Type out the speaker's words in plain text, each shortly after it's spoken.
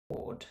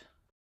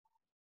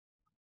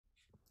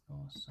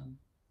Awesome.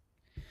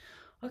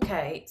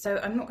 Okay, so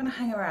I'm not going to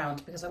hang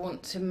around because I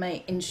want to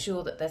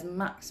ensure that there's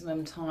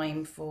maximum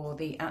time for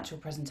the actual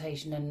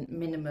presentation and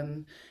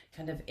minimum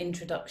kind of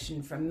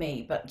introduction from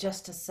me. But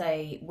just to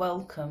say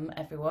welcome,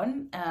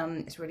 everyone.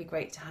 It's really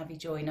great to have you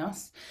join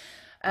us.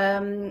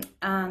 And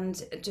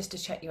just to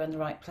check you're in the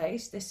right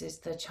place, this is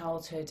the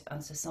Childhood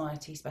and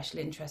Society Special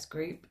Interest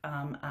Group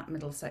at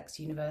Middlesex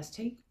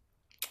University.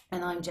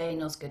 And I'm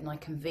Jane Osgood, and I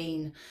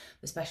convene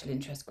the Special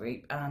Interest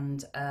Group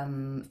and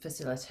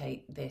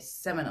facilitate this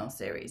seminar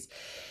series.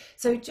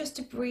 So just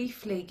to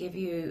briefly give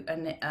you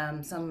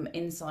some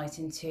insight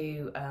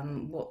into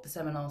what the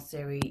seminar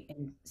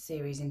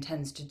series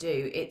intends to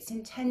do, it's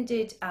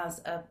intended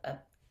as a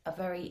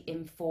very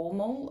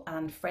informal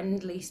and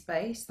friendly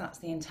space, that's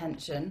the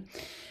intention,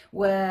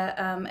 where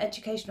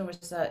educational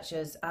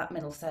researchers at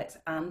Middlesex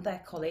and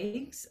their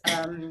colleagues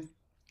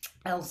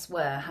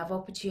elsewhere have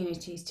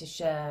opportunities to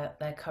share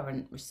their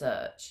current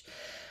research.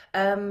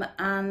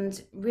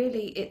 And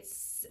really,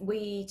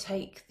 we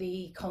take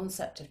the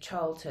concept of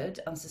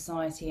childhood and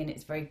society in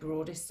its very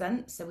broadest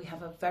sense. So we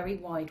have a very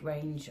wide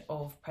range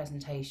of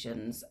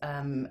presentations,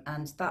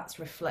 and that's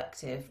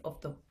reflective of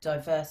the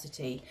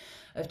diversity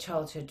of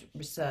childhood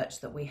research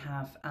that we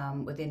have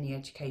within the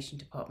education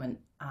department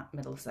at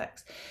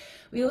Middlesex.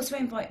 We also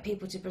invite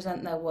people to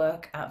present their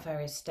work at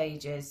various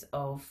stages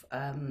of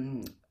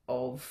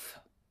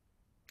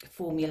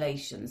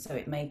formulation. So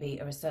it may be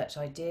a research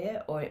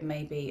idea, or it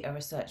may be a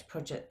research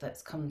project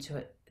that's come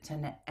to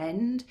an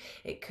end.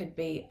 It could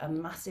be a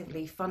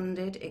massively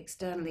funded,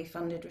 externally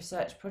funded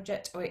research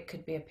project, or it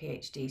could be a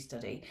PhD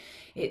study.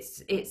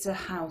 It's a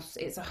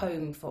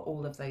home for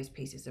all of those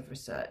pieces of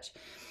research.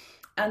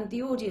 And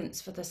the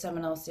audience for the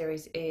seminar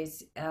series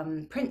is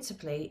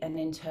principally an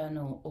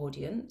internal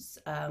audience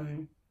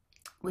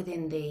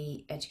within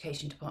the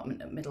education department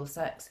at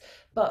Middlesex,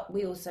 but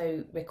we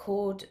also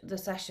record the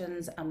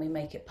sessions and we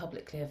make it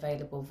publicly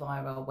available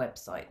via our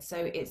website.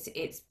 So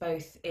it's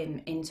both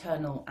in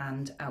internal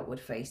and outward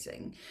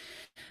facing.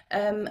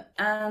 Yeah,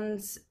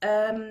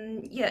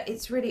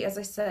 it's really, as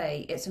I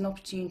say, it's an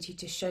opportunity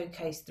to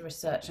showcase the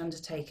research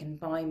undertaken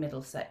by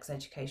Middlesex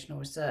educational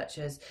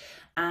researchers,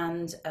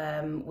 and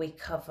we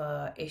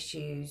cover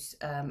issues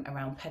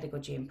around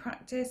pedagogy and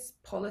practice,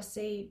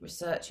 policy,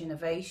 research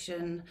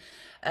innovation,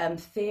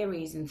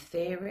 theories and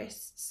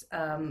theorists,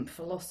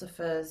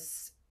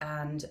 philosophers,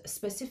 and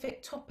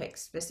specific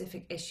topics,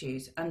 specific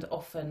issues, and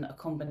often a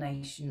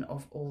combination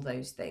of all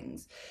those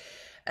things.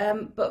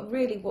 But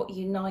really what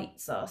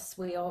unites us,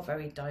 we are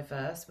very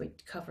diverse, we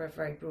cover a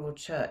very broad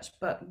church,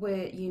 but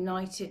we're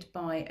united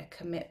by a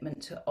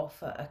commitment to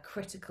offer a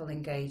critical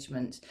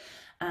engagement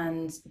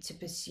and to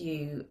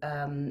pursue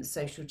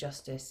social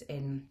justice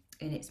in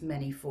its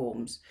many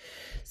forms.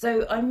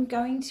 So I'm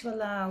going to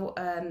allow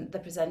the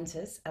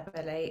presenters,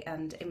 Abele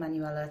and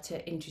Emanuela,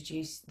 to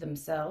introduce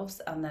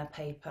themselves and their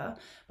paper.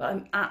 But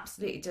I'm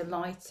absolutely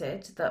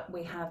delighted that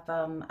we have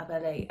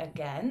Abele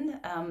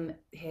again.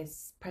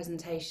 His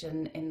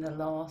presentation in the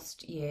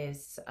last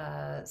year's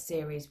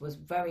series was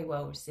very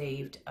well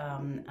received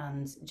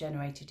and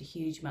generated a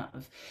huge amount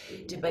of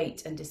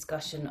debate and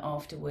discussion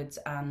afterwards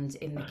and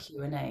in the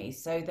Q&A.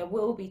 So there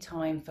will be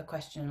time for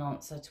question and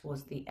answer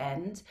towards the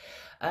end.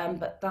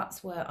 But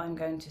that's where I'm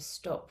going to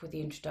stop with the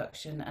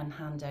introduction and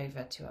hand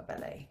over to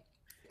Abele.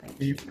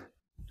 Thank you.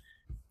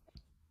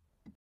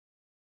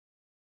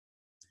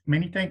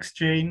 Many thanks,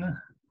 Jane.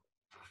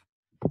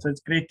 So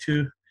it's great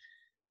to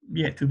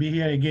be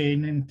here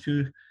again and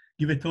to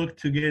give a talk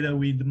together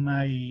with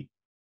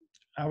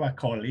our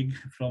colleague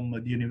from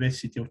the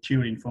University of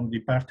Turin, from the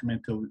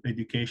Department of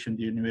Education,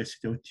 the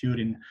University of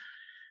Turin,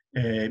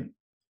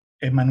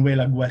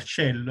 Emanuela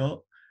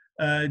Guarcello.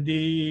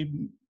 The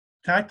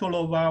title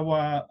of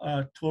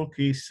our talk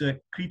is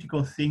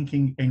Critical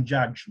Thinking and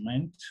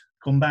Judgment,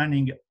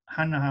 combining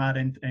Hannah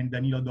Arendt and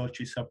Danilo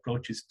Dolci's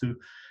approaches to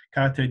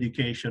character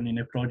education in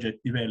a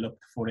project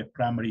developed for a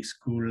primary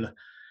school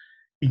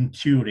in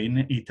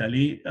Turin,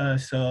 Italy.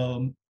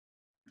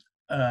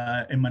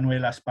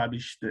 Emanuela has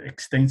published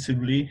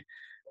extensively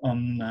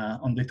on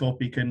the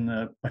topic,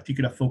 and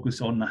particular focus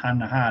on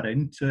Hannah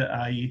Arendt.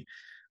 I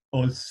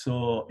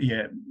also,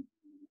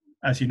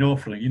 as you know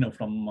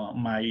from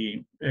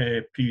my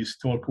previous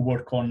talk,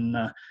 work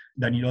on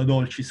Danilo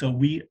Dolci. So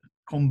we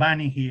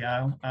combining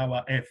here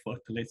our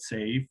effort, let's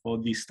say, for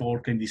this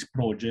talk and this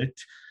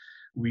project,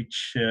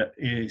 which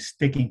is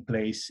taking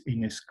place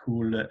in a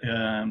school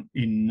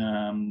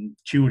in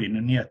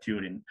Turin, near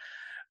Turin.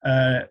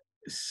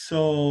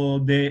 So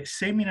the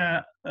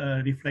seminar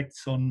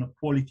reflects on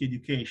quality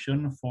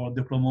education for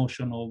the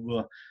promotion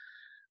of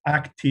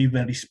active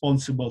and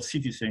responsible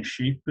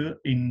citizenship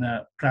in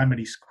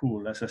primary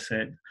school, as I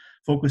said,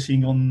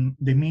 focusing on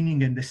the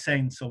meaning and the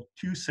sense of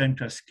two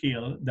central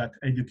skills that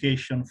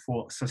education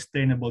for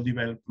sustainable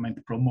development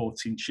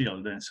promotes in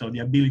children. So the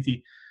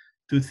ability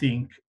to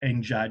think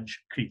and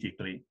judge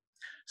critically.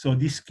 So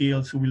these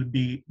skills will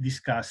be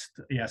discussed,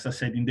 as I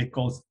said, in the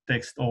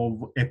context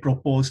of a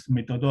proposed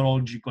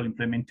methodological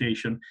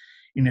implementation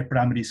in a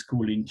primary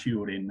school in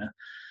Turin.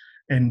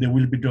 And they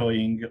will be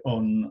drawing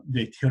on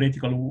the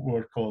theoretical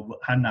work of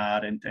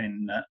Hannah Arendt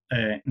and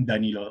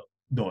Danilo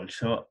Dolce.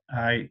 So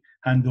I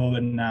hand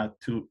over now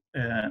to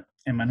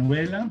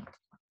Emanuela.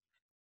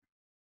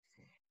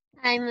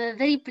 I'm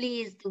very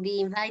pleased to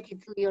be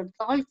invited to your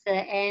talk,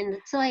 and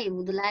so I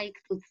would like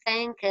to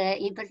thank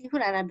in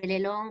particular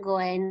Abele Longo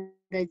and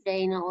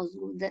Jane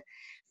Oswood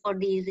for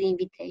this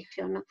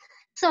invitation.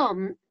 So,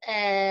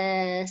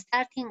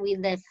 starting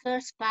with the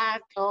first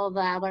part of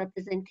our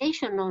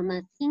presentation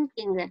on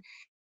thinking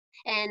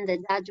and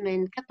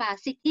judgment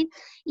capacity,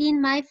 in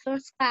my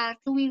first part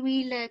we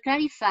will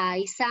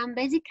clarify some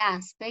basic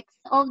aspects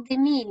of the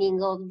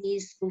meaning of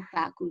these two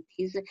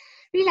faculties,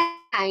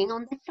 relying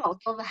on the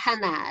thought of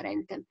Hannah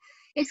Arendt,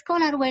 a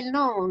scholar well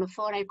known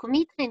for her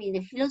commitment in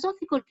the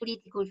philosophical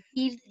political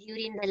field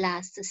during the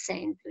last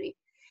century.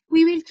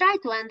 We will try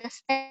to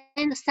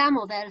understand some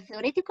of her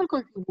theoretical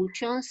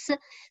contributions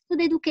to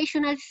the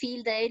educational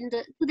field and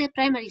to the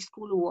primary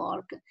school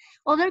work,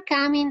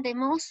 overcoming the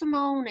most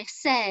known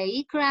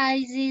essay,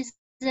 Crisis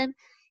in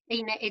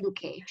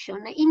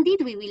Education.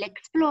 Indeed, we will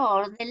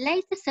explore the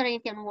latest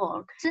Arendtian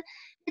works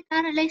that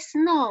are less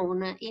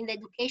known in the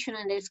education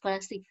and the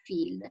scholastic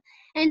field,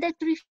 and that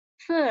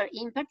refer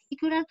in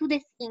particular to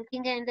the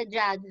thinking and the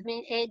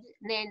judgment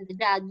and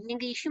judging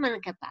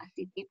human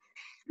capacity,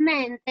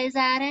 meant as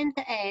Arendt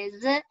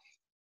as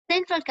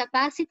central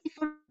capacity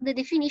for the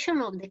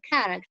definition of the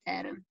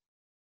character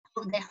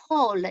of the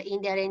whole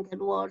in the Arendtian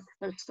world's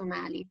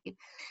personality,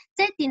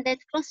 setting that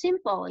crossing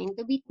point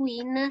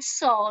between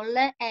soul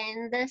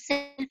and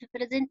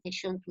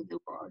self-presentation to the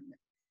world.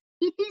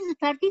 It is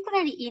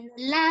particularly in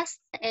the last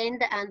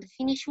and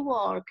unfinished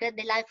work,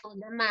 The Life of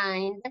the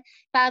Mind,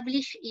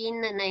 published in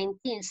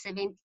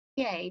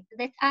 1978,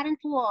 that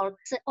Arendt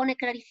works on a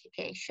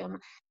clarification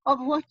of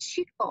what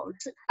she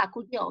calls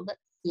faculty of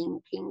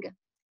thinking.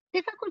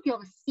 The faculty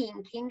of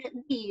thinking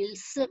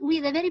deals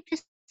with a very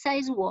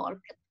precise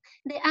work,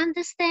 the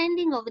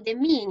understanding of the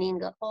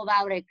meaning of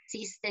our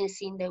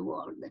existence in the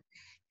world.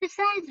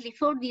 Precisely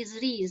for this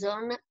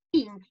reason,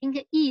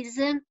 thinking is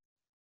the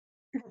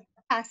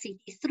capacity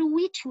through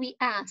which we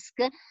ask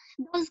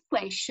those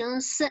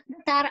questions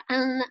that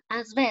are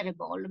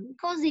unanswerable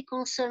because they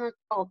concern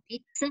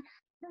topics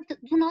that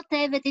do not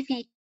have a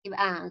definitive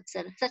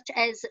answer, such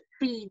as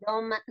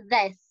freedom,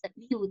 death,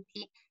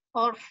 beauty,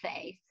 or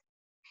faith.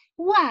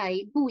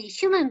 Why do we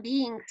human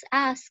beings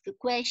ask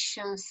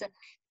questions to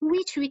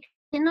which we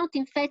cannot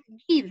in fact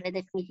give a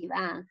definitive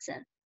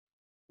answer?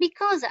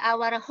 Because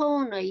our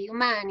own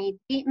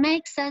humanity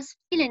makes us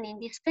feel an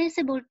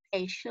indispensable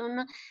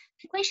passion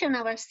to question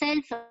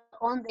ourselves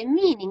on the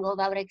meaning of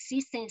our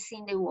existence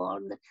in the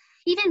world,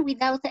 even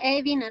without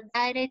having a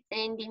direct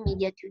and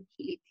immediate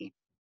utility.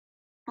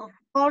 Of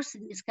course,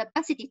 this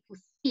capacity to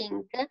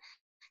think, to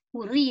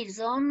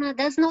reason,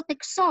 does not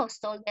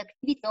exhaust all the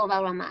activity of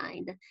our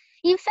mind.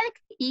 In fact,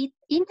 it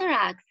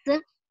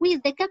interacts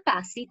with the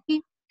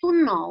capacity to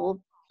know,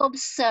 to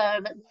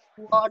observe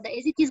the world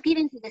as it is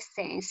given to the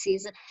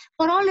senses,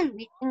 for all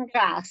we can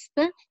grasp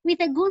with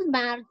a good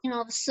margin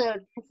of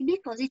certainty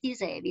because it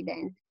is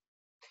evident.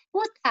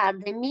 What are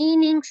the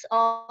meanings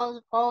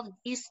of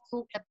these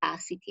two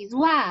capacities?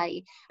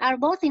 Why are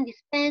both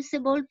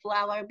indispensable to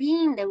our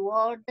being in the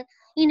world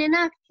in an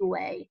active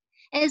way,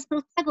 as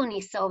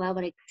protagonists of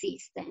our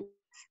existence?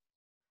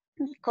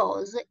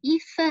 Because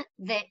if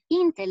the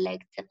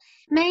intellect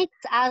makes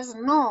us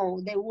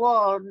know the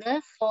world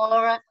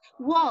for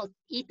what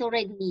it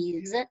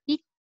already is, it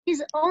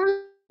is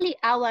only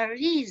our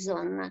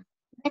reason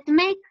that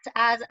makes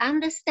us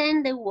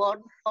understand the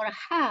world for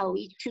how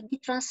it should be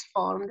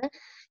transformed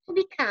to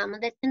become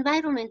that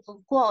environment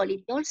of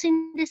quality, also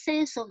in the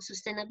sense of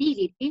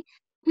sustainability,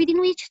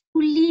 within which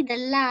to lead a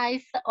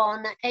life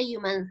on a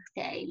human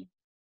scale.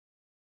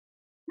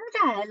 The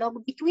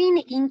dialogue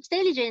between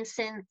intelligence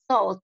and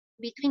thought,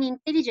 between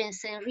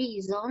intelligence and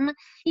reason,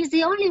 is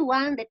the only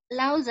one that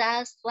allows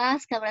us to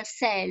ask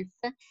ourselves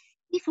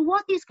if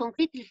what is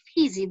concretely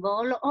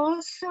feasible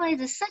also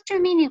has such a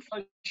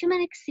meaningful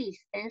human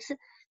existence to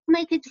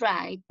make it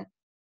right.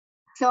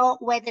 So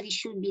whether it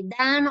should be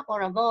done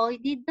or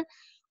avoided,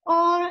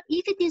 or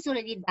if it is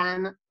already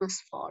done,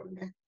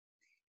 transformed.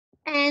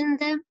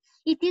 And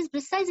it is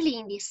precisely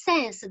in this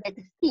sense that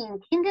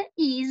thinking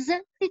is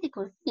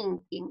critical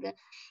thinking.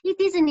 It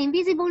is an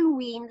invisible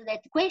wind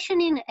that,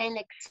 questioning and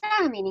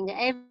examining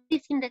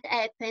everything that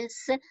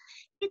happens,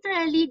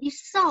 literally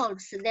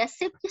dissolves the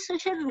accepted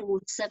social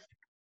rules,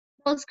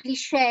 those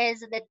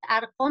cliches that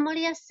are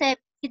commonly accepted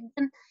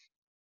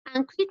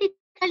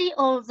uncritically,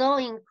 although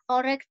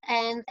incorrect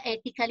and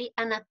ethically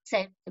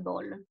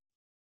unacceptable.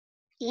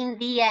 In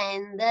the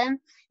end,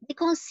 the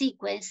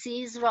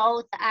consequences,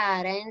 wrote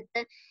Arendt,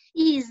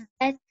 is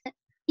that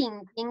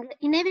thinking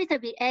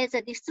inevitably has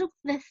a destructive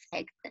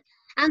effect,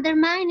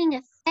 undermining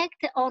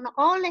effect on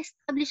all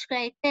established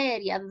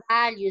criteria,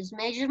 values,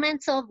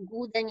 measurements of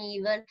good and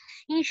evil,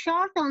 in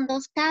short, on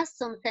those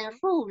customs and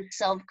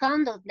rules of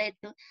conduct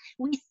that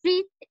we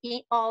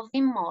treat of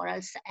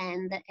immorals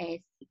and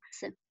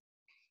ethics.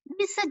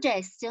 These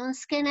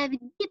suggestions can have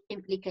deep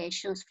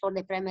implications for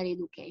the primary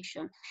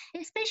education,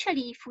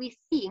 especially if we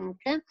think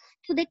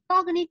to the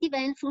cognitive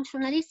and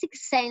functionalistic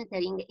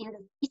centering in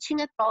the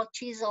teaching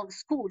approaches of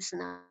schools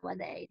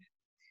nowadays.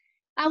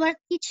 Our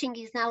teaching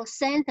is now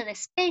centered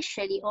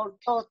especially or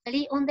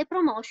totally on the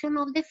promotion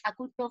of the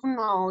faculty of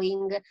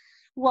knowing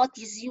what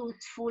is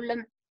useful.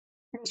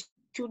 There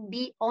should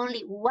be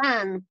only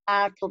one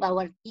part of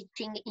our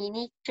teaching in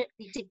each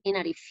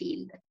disciplinary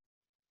field.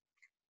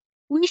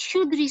 We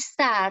should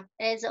restart,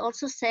 as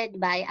also said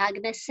by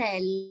Agnes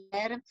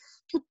Heller,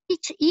 to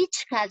teach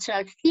each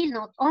cultural field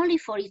not only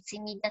for its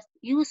immediate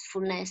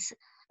usefulness,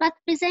 but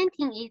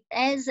presenting it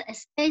as a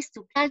space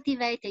to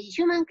cultivate a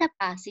human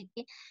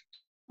capacity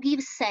to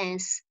give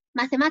sense,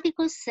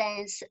 mathematical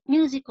sense,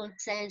 musical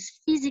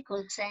sense,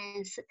 physical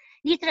sense,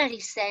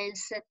 literary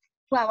sense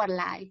to our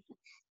life.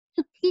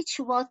 To teach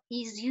what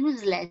is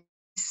useless,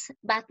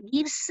 but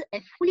gives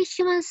a fully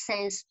human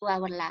sense to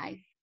our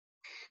life.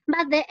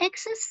 But the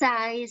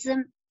exercise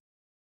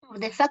of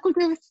the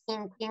faculty of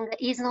thinking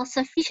is not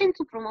sufficient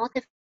to promote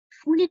a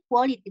fully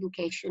quality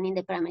education in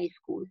the primary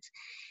schools,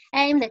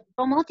 aimed at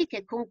promoting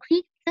a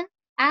concrete,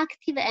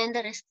 active, and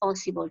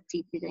responsible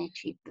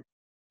citizenship.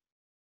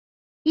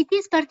 It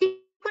is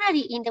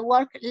particularly in the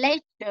work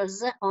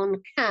Lectures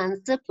on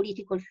Kant's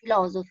Political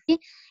Philosophy,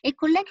 a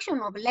collection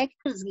of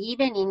lectures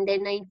given in the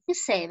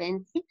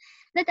 1970s,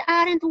 that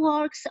Arendt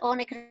works on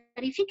a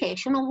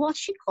clarification of what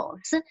she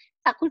calls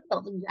faculty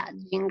of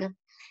judging.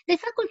 The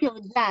faculty of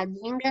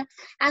judging,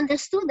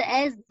 understood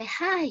as the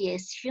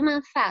highest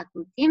human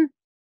faculty,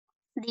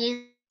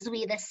 deals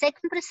with a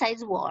second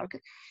precise work,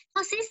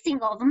 consisting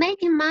of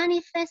making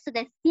manifest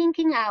the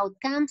thinking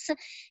outcomes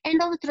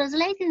and of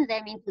translating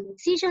them into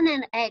decision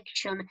and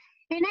action,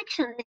 an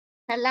action that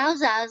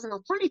allows us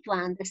not only to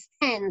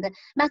understand,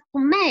 but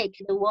to make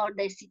the world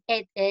as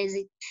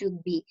it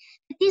should be.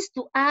 It is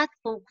to act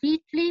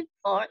concretely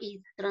for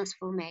its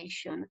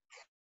transformation.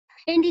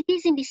 And it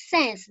is in this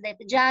sense that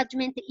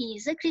judgment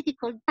is a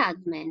critical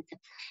judgment.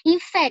 In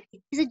fact,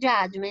 it is a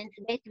judgment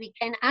that we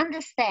can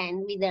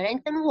understand with the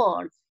Renton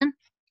words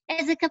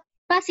as a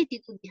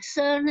capacity to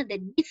discern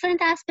the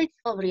different aspects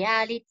of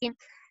reality,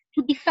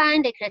 to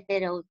define the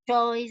criteria of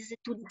choice,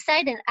 to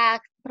decide and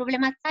act,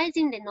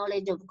 problematizing the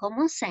knowledge of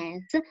common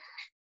sense,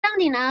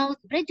 sounding out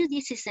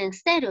prejudices and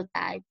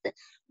stereotypes,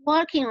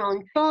 working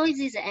on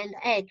choices and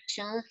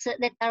actions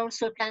that are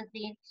also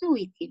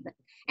counterintuitive,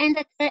 and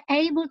that are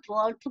able to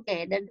hold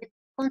together the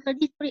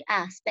contradictory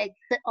aspects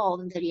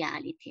of the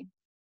reality.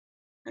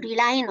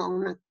 Relying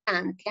on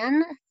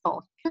Kantian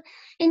thought,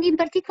 and in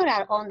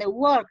particular on the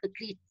work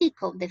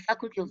critique of the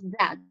faculty of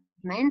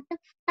judgment,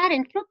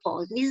 Arendt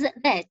proposes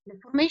that the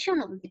formation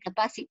of the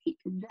capacity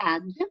to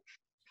judge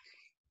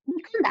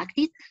be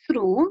conducted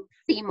through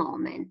 3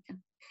 moments.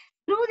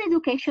 Through the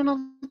education of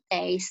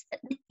taste,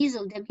 that is,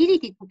 of the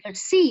ability to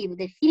perceive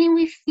the feeling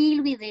we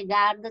feel with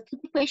regard to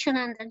the question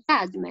under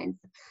judgment.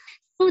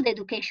 Through the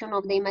education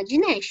of the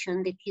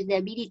imagination, that is, the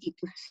ability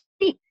to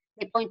see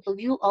the point of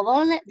view of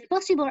all the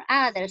possible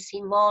others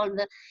involved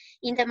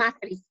in the matter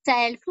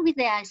itself with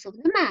the eyes of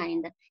the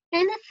mind,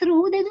 and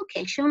through the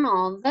education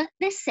of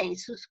the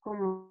sensus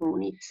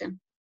communis.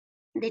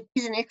 That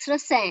is an extra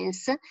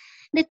sense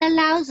that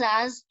allows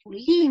us to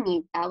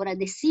limit our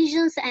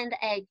decisions and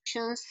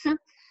actions to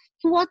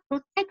what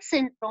protects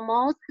and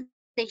promotes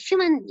the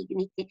human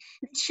dignity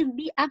that should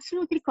be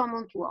absolutely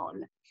common to all.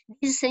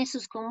 This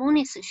sensus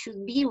communis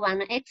should be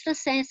one extra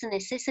sense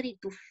necessary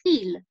to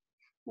feel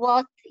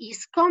what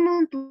is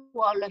common to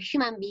all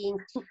human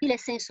beings, to feel a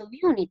sense of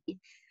unity,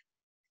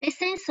 a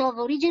sense of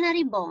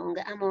originary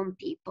bond among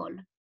people.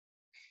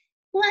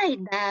 Why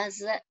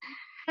does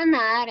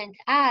Hannah Arendt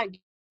argue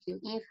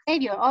in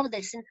favor of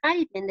the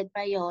centrality and the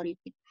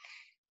priority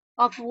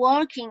of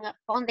working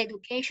on the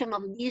education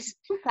of these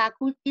 2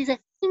 faculties,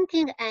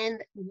 thinking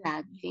and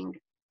judging?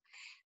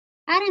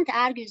 Arendt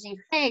argues in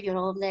favor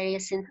of their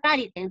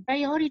centrality and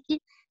priority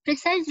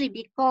precisely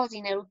because,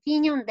 in her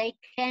opinion, they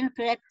can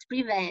perhaps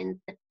prevent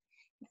the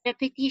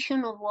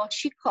repetition of what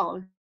she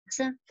calls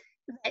the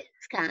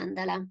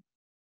scandal,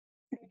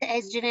 that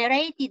has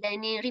generated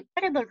an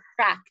irreparable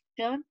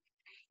fracture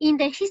in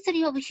the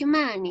history of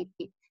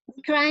humanity,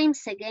 the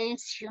crimes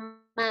against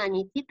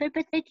humanity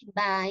perpetrated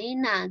by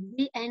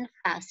Nazi and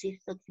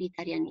fascist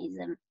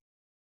totalitarianism.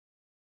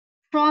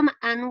 From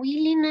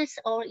unwillingness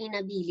or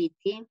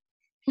inability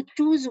to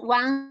choose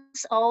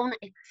one's own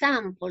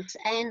examples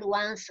and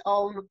one's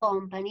own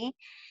company,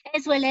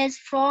 as well as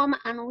from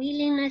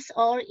unwillingness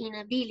or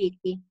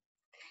inability to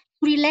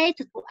relate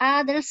to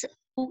others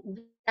through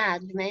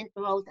judgment,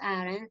 wrote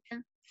Arendt,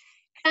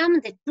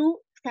 come the true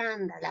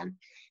scandal,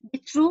 the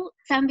true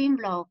stumbling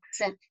blocks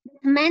that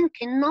men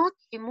cannot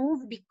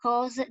remove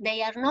because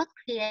they are not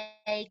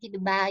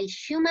created by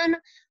human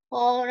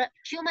or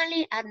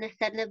humanly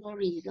understandable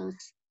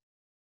reasons.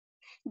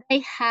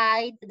 They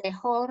hide the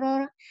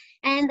horror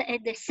and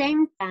at the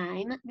same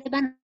time the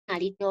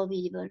banality of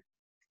evil.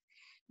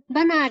 The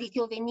banality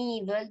of an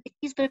evil that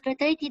is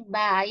perpetrated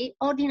by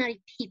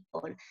ordinary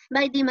people,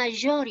 by the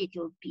majority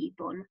of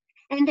people,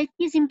 and that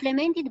is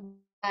implemented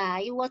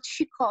by what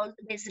she called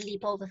the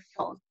sleep of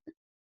thought.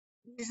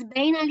 This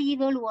banal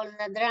evil was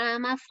a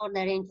drama for the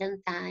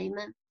ancient time,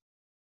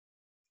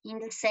 in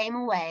the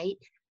same way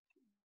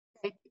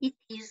that it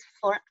is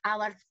for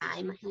our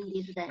time in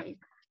these days.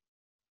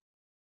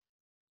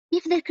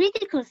 If the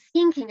critical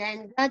thinking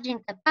and judging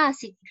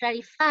capacity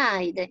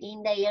clarified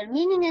in their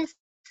meaningless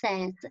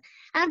sense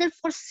are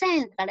therefore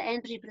central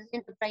and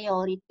represent a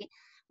priority,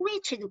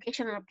 which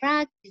educational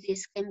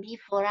practices can be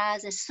for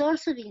us a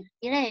source of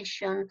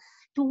inspiration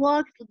to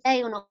work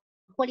today on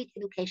quality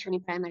education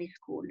in primary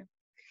school.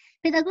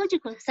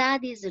 Pedagogical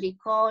studies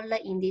recall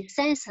in this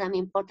sense some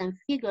important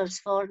figures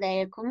for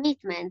their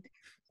commitment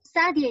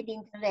study and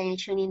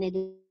intervention in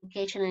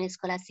education and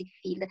scholastic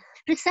field,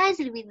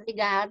 precisely with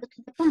regard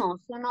to the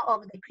promotion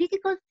of the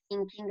critical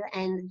thinking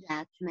and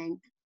judgment.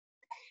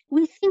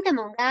 We think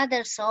among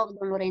others of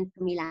Don Lorenzo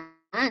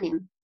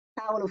Milani,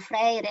 Paolo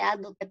Freire,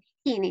 Aldo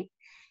Capitini,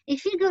 a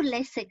figure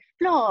less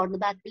explored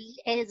but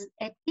as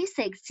at least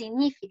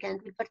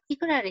significant,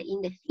 particularly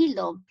in the field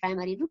of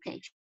primary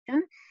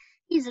education,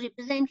 is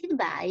represented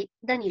by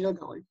Danilo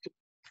Dolci.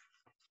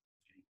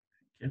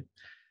 Okay.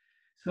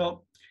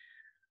 So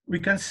we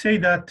can say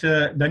that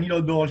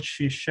Danilo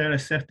Dolci shared a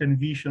certain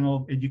vision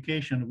of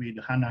education with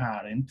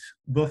Hannah Arendt,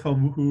 both of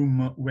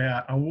whom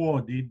were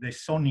awarded the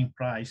Sonning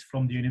Prize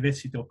from the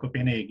University of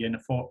Copenhagen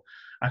for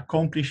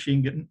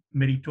accomplishing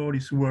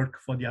meritorious work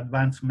for the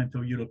advancement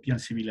of European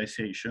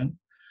civilization.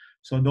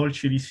 So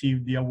Dolci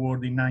received the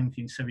award in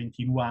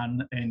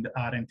 1971 and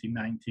Arendt in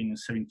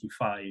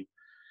 1975.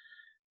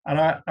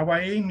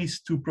 Our aim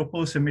is to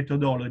propose a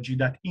methodology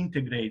that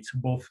integrates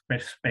both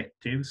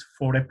perspectives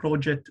for a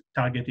project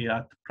targeted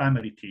at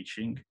primary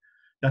teaching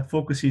that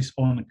focuses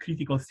on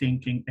critical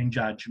thinking and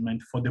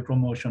judgment for the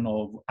promotion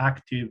of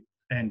active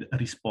and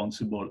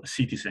responsible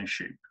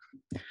citizenship.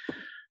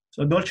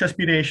 So Dolce's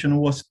aspiration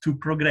was to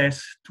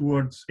progress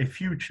towards a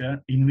future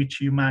in which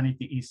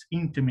humanity is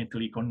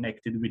intimately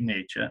connected with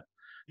nature.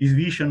 His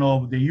vision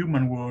of the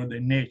human world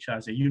and nature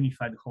as a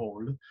unified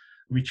whole,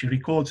 which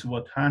recalls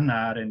what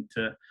Hannah Arendt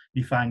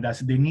defined as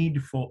the need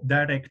for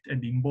direct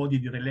and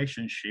embodied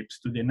relationships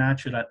to the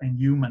natural and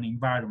human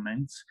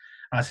environments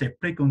as a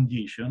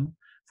precondition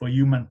for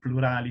human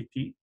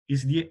plurality,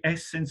 is the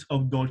essence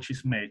of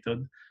Dolci's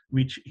method,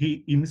 which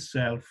he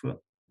himself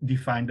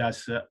defined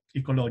as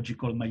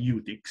ecological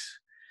maieutics,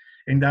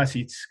 and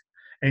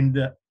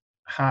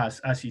has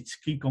as its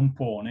key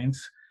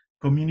components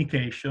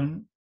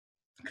communication,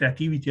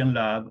 creativity and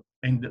love,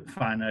 and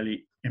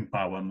finally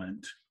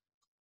empowerment.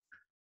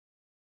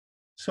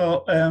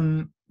 So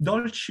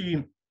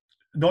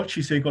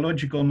Dolci's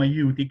ecological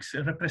maieutics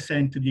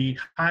represent the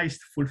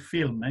highest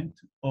fulfillment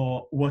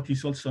of what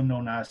is also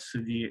known as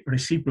the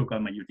reciprocal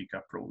maietic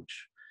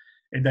approach,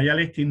 a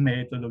dialectic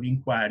method of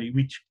inquiry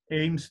which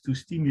aims to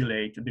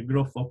stimulate the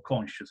growth of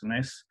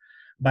consciousness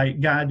by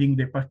guiding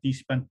the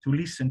participant to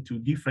listen to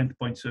different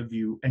points of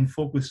view and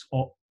focus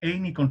on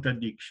any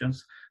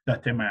contradictions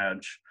that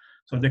emerge.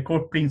 So the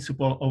core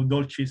principle of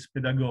Dolci's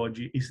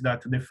pedagogy is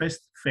that the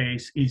first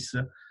phase is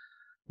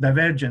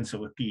divergence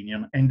of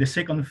opinion, and the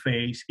second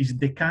phase is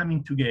the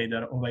coming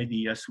together of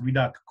ideas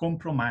without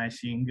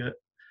compromising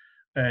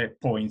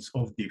points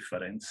of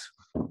difference.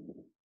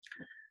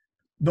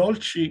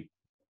 Dolci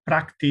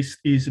practiced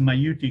his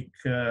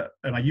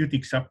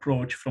maieutics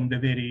approach from the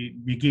very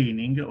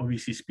beginning of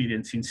his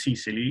experience in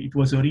Sicily. It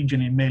was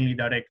originally mainly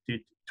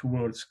directed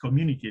towards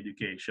community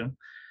education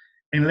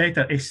and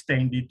later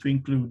extended to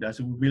include, as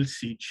we will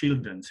see,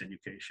 children's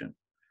education.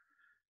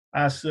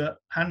 As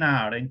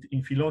Hannah Arendt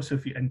in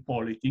Philosophy and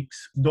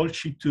Politics,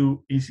 Dolci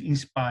too is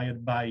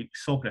inspired by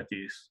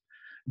Socrates'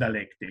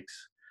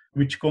 dialectics,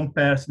 which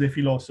compares the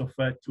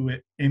philosopher to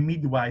a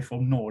midwife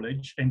of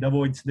knowledge and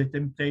avoids the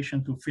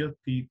temptation to fill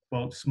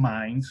people's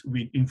minds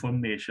with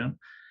information,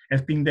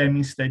 helping them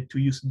instead to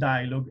use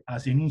dialogue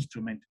as an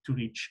instrument to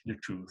reach the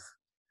truth.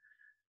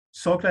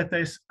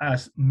 Socrates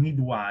as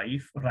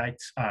midwife,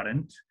 writes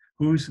Arendt,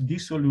 whose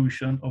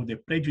dissolution of the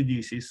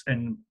prejudices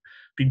and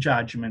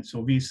prejudgments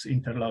of his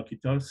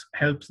interlocutors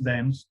helps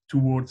them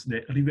towards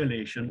the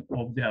revelation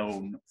of their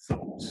own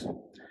thoughts.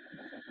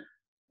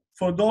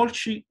 For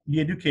Dolci, the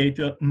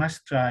educator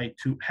must try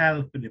to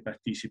help the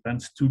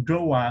participants to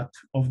draw out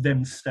of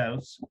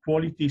themselves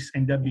qualities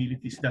and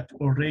abilities that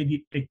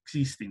already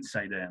exist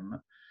inside them,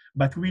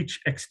 but which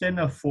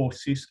external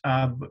forces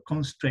have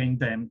constrained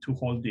them to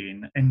hold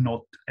in and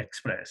not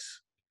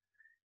express.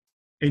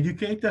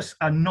 Educators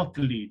are not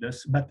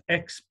leaders, but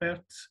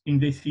experts in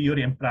the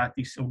theory and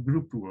practice of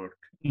group work,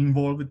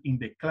 involved in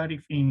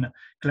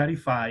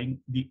clarifying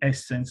the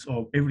essence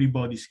of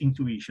everybody's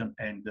intuition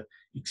and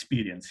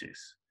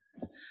experiences.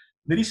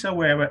 There is,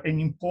 however,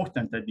 an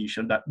important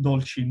addition that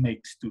Dolci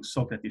makes to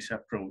Socrates'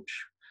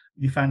 approach,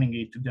 defining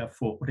it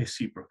therefore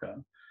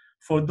reciprocal.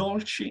 For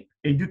Dolci,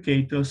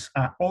 educators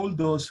are all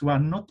those who are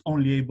not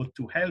only able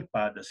to help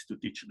others to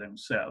teach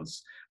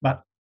themselves,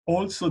 but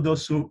also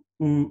those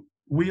who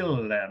will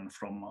learn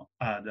from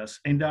others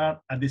and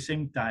are at the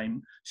same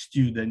time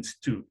students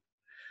too.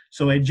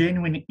 So a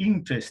genuine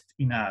interest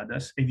in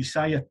others, a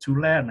desire to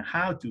learn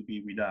how to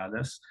be with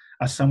others,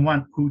 as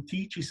someone who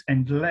teaches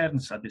and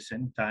learns at the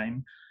same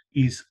time,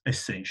 is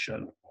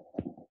essential.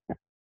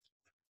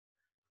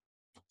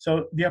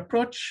 So the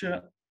approach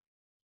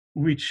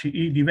which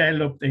he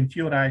developed and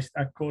theorized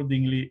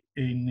accordingly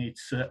in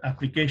its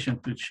application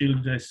to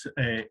children's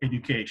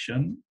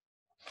education.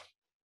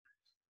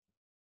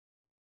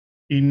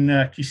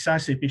 In Chissà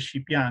se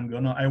pesci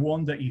piangono, I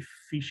Wonder If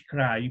Fish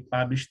Cry,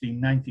 published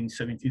in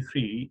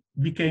 1973,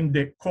 became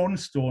the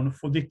cornerstone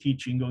for the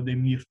teaching of the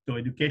Mirto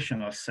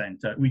Educational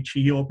Center, which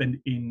he opened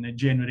in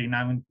January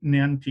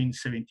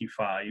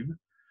 1975.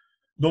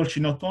 Dolci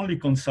not only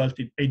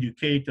consulted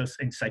educators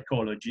and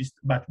psychologists,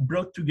 but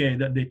brought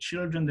together the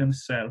children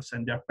themselves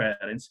and their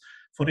parents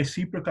for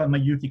reciprocal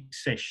maieutic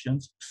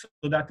sessions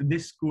so that the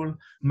school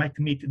might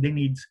meet the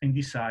needs and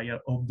desire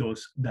of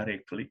those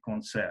directly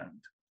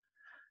concerned.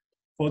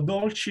 For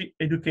Dolci,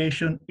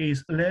 education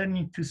is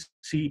learning to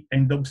see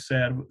and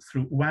observe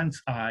through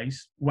one's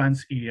eyes,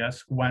 one's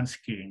ears, one's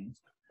skin,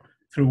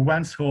 through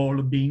one's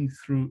whole being,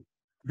 through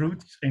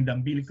roots and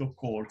umbilical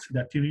cords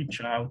that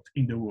reach out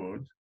in the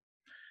world.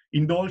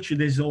 In Dolci,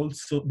 there's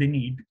also the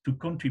need to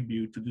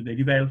contribute to the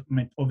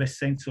development of a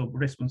sense of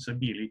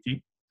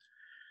responsibility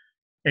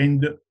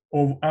and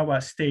of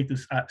our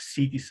status as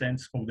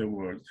citizens of the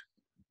world.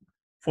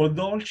 For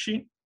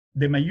Dolci,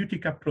 the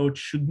maieutic approach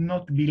should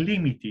not be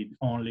limited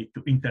only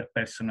to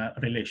interpersonal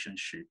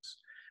relationships.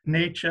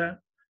 Nature,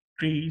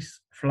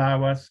 trees,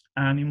 flowers,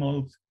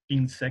 animals,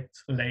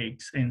 insects,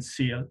 lakes, and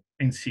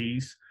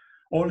seas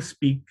all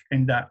speak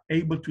and are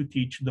able to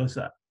teach those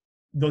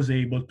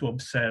able to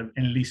observe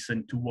and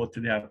listen to what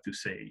they have to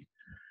say.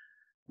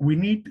 We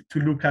need to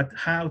look at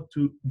how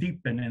to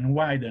deepen and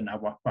widen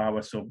our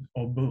powers of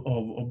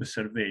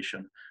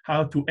observation,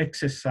 how to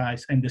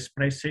exercise and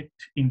express it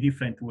in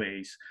different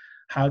ways,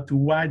 how to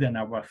widen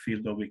our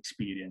field of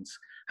experience,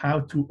 how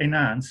to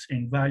enhance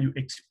and value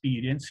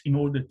experience in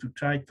order to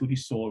try to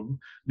resolve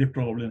the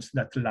problems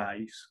that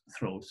life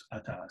throws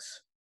at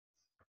us.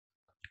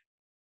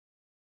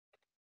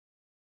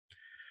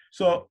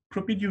 So,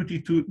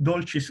 propedeutic to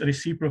Dolci's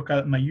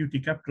reciprocal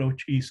maieutic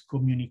approach is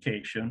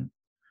communication.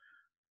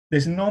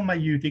 There's no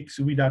maieutics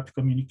without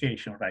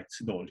communication,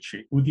 writes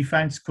Dolci, who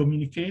defines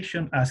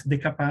communication as the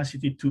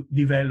capacity to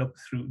develop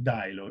through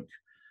dialogue.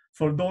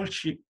 For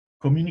Dolci,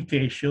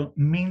 communication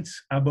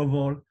means, above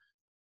all,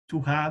 to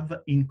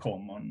have in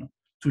common,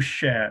 to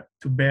share,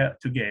 to bear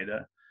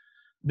together.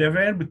 The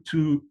verb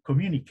to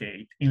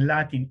communicate, in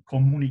Latin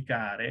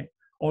communicare,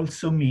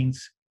 also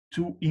means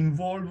to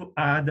involve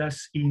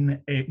others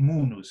in a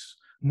munus,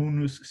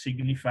 munus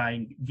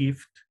signifying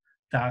gift,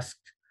 task,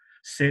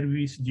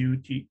 service,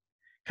 duty,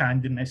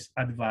 kindness,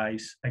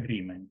 advice,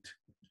 agreement.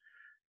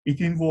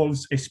 It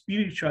involves a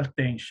spiritual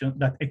tension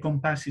that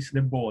encompasses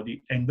the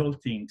body and all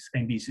things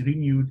and is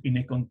renewed in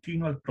a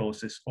continual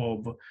process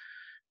of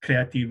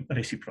creative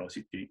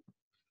reciprocity.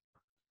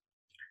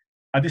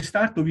 At the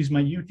start of his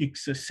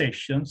maieutics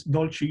sessions,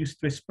 Dolci used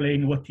to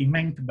explain what he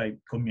meant by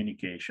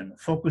communication,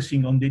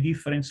 focusing on the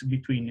difference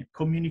between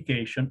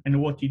communication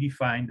and what he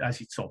defined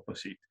as its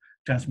opposite,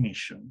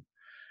 transmission.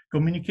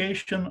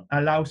 Communication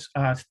allows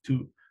us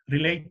to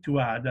relate to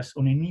others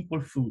on an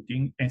equal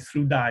footing and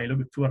through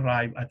dialogue to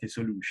arrive at a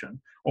solution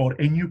or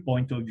a new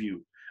point of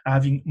view,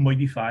 having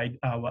modified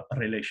our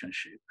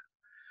relationship.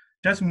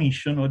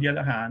 Transmission, on the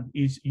other hand,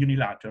 is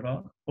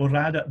unilateral, or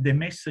rather the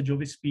message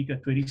of a speaker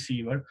to a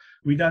receiver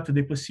without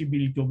the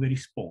possibility of a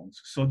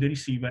response, so the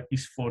receiver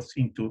is forced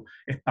into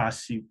a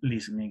passive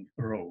listening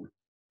role.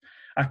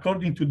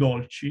 According to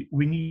Dolci,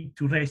 we need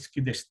to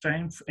rescue the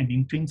strength and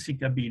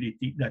intrinsic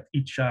ability that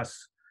each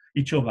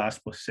of us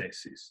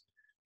possesses.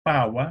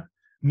 Power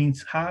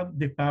means have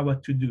the power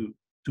to do,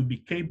 to be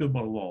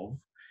capable of,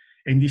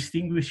 and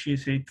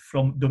distinguishes it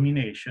from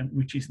domination,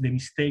 which is the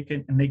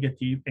mistaken,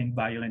 negative, and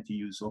violent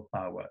use of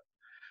power.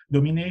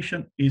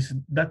 Domination is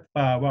that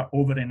power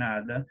over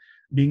another,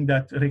 being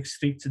that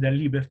restricts their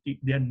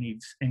liberty, their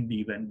needs, and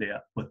even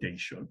their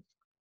potential.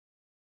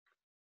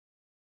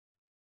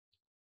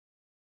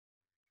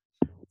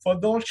 For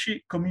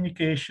Dolci,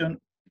 communication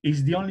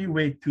is the only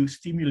way to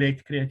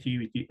stimulate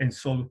creativity and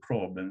solve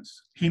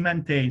problems. He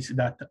maintains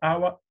that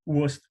our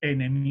worst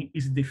enemy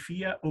is the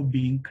fear of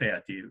being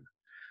creative,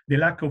 the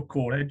lack of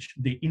courage,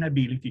 the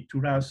inability to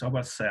rouse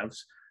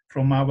ourselves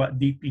from our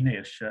deep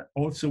inertia,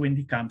 also when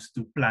it comes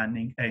to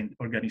planning and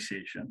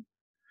organization.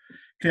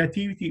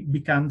 Creativity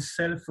becomes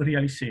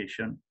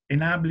self-realization,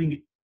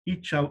 enabling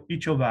each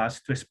of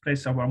us to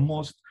express our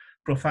most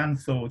profound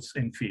thoughts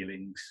and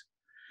feelings.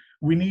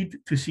 We need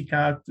to seek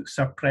out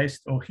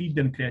suppressed or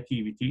hidden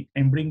creativity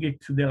and bring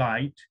it to the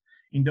light,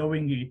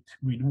 endowing it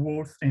with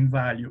worth and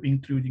value,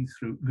 including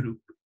through group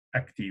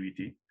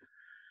activity.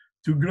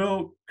 To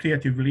grow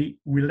creatively,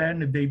 we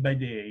learn day by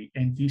day,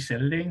 and this is a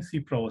lengthy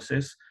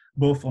process,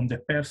 both on the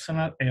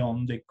personal and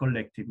on the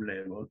collective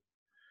level.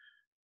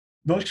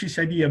 Dolci's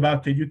ideas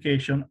about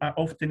education are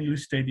often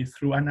illustrated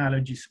through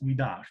analogies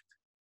with art.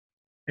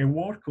 A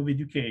work of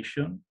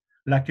education,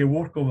 like a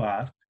work of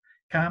art,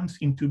 comes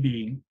into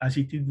being as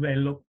it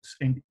develops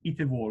and it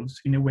evolves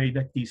in a way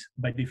that is,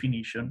 by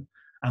definition,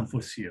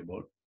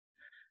 unforeseeable.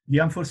 The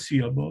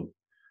unforeseeable,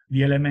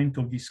 the element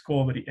of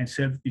discovery and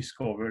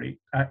self-discovery,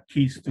 are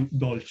keys to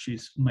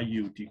Dolci's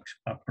maieutic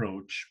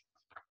approach.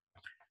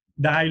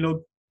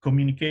 Dialogue,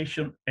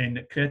 communication,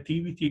 and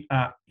creativity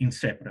are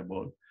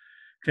inseparable.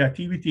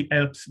 Creativity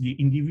helps the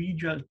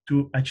individual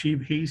to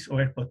achieve his or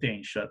her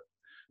potential,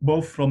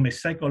 both from a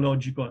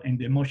psychological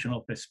and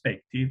emotional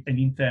perspective and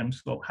in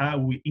terms of how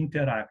we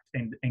interact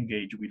and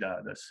engage with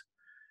others.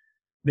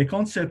 The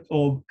concept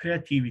of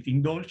creativity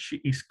in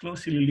Dolci is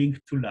closely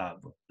linked to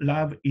love.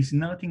 Love is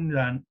nothing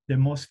than the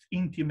most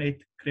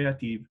intimate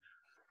creative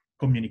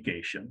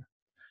communication.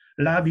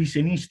 Love is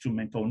an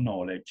instrument of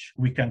knowledge,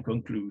 we can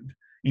conclude,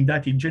 in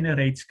that it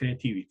generates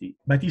creativity,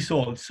 but is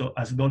also,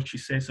 as Dolci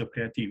says of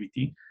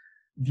creativity,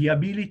 the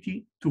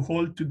ability to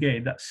hold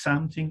together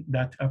something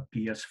that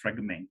appears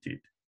fragmented.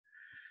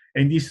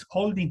 And this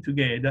holding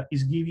together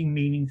is giving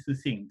meaning to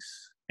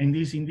things. And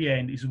this, in the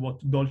end, is what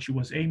Dolci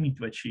was aiming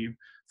to achieve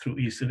through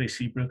his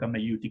reciprocal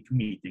maieutic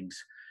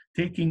meetings,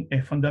 taking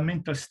a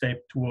fundamental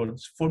step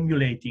towards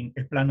formulating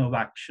a plan of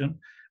action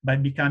by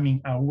becoming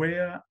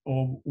aware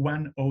of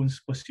one's own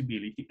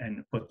possibility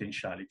and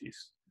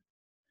potentialities.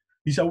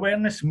 This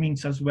awareness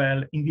means as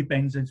well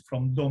independence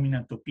from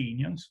dominant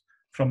opinions,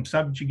 from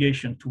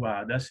subjugation to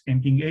others,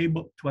 and being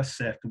able to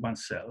assert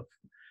oneself.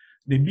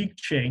 The big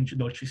change,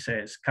 Dolci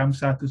says,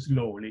 comes out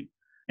slowly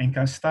and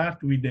can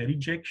start with the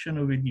rejection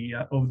of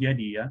the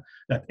idea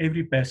that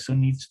every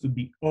person needs to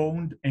be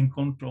owned and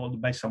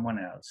controlled by someone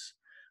else,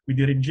 with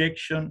the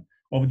rejection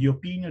of the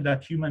opinion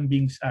that human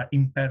beings are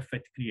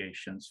imperfect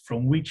creations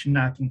from which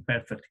nothing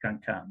perfect can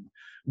come,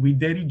 with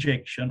the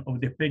rejection of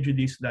the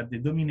prejudice that the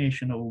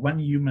domination of one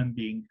human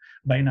being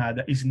by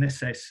another is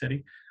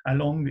necessary,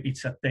 along with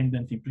its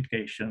attendant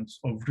implications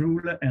of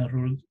rule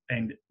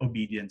and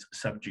obedience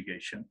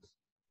subjugation.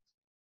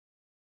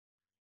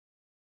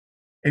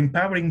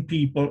 Empowering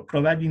people,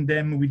 providing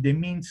them with the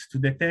means to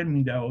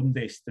determine their own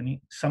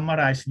destiny,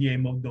 summarize the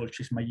aim of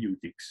Dolci's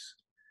maieutics.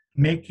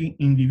 Making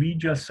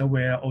individuals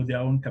aware of their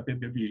own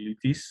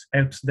capabilities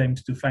helps them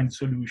to find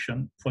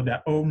solutions for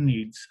their own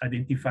needs,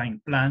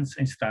 identifying plans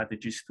and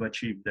strategies to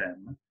achieve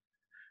them.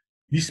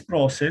 This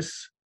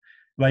process,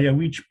 via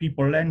which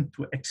people learn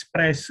to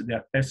express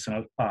their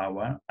personal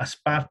power as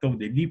part of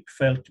the deep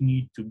felt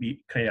need to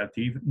be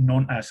creative,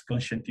 known as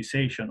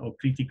conscientization or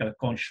critical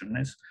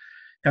consciousness,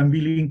 can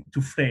be linked to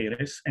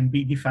Freires and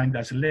be defined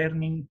as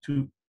learning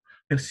to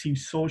perceive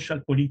social,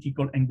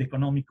 political, and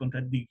economic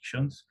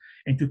contradictions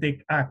and to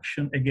take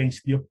action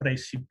against the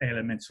oppressive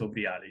elements of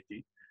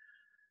reality.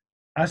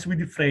 As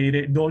with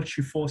Freire,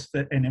 Dolci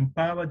fostered an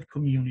empowered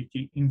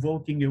community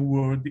invoking a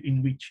world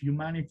in which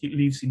humanity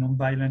lives in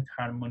nonviolent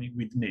harmony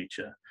with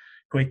nature,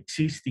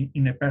 coexisting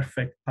in a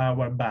perfect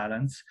power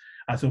balance,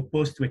 as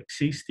opposed to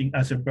existing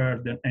as a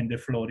burden and a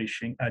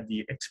flourishing at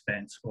the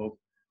expense of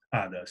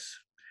others.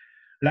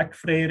 Like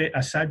Freire,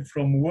 aside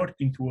from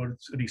working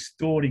towards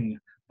restoring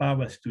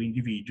powers to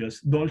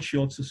individuals, Dolci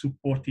also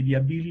supported the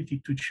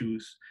ability to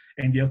choose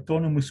and the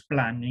autonomous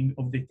planning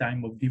of the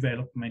time of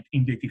development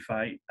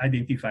identified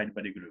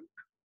by the group.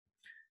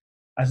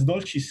 As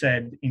Dolci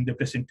said in the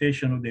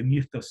presentation of the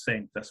Mirto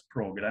Centers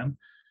program,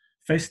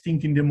 first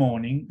thing in the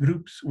morning,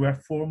 groups were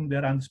formed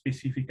around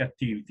specific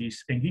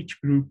activities, and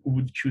each group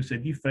would choose a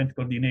different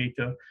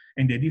coordinator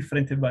and a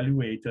different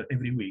evaluator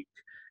every week,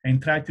 and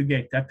try to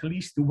get at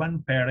least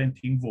one parent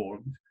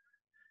involved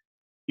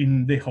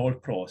in the whole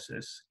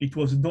process. It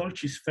was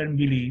Dolci's firm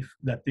belief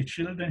that the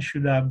children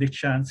should have the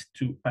chance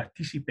to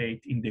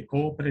participate in the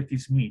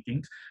cooperative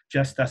meetings,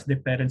 just as the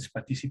parents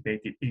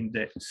participated in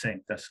the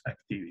center's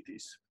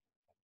activities.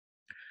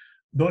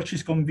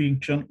 Dolci's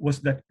conviction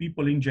was that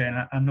people in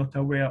general are not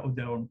aware of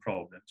their own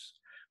problems,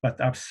 but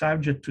are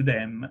subject to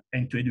them,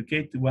 and to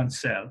educate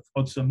oneself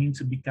also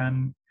means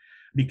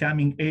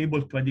becoming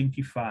able to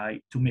identify,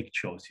 to make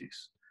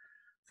choices.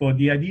 For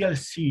the ideal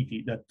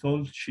city that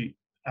Dolci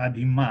had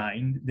in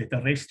mind, the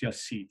terrestrial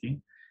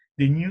city,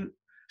 the new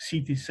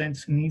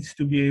citizens needs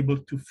to be able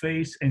to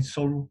face and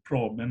solve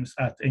problems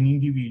at an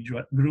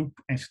individual, group,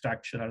 and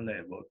structural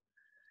level.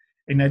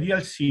 An ideal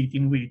city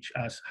in which,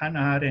 as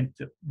Hannah Arendt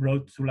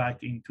brought to light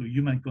into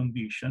Human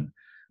Condition,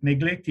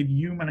 neglected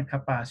human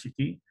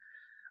capacity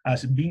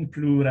as being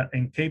plural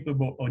and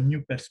capable of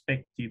new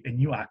perspective and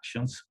new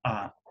actions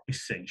are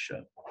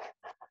essential.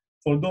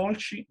 For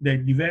Dolci, the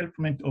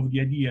development of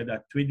the idea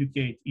that to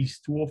educate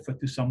is to offer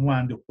to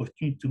someone the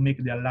opportunity to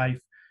make their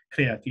life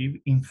creative,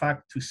 in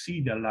fact, to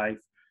see their life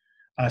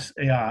as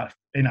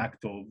an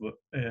act of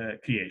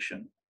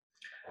creation.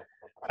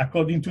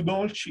 According to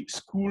Dolci,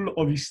 school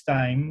of his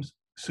times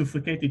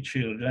suffocated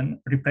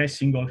children,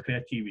 repressing all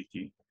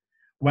creativity.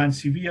 One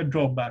severe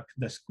drawback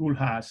the school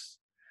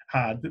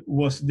had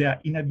was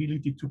their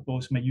inability to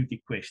pose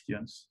maietic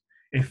questions,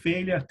 a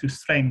failure to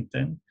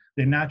strengthen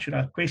the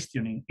natural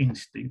questioning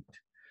instinct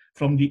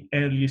from the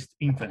earliest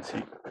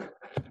infancy,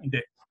 in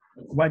the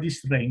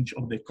widest range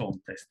of the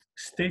context.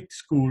 State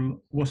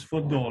school was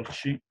for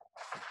Dolci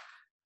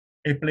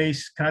a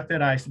place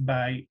characterized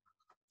by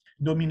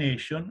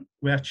domination,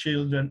 where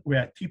children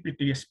were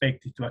typically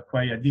expected to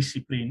acquire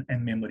discipline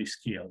and memory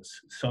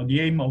skills. So the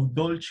aim of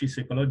Dolci's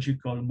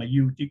ecological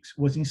maieutics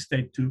was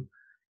instead to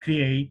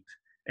create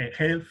a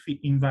healthy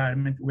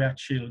environment where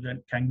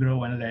children can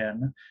grow and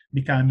learn,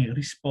 becoming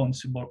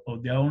responsible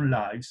of their own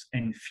lives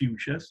and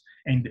futures,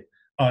 and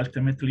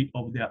ultimately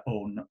of their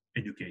own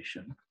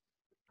education.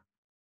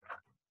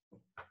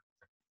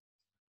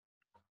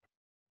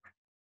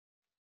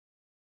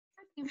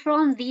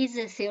 From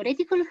this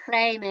theoretical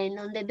frame and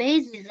on the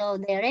basis of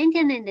the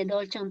Arendtian and the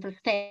Dolcian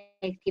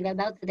perspective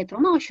about the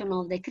promotion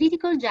of the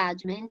critical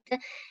judgment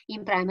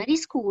in primary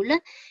school,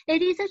 a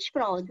research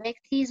project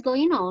is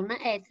going on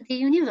at the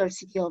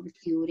University of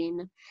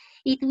Turin.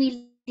 It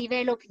will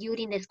develop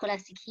during the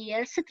scholastic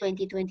years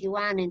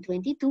 2021 and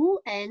 22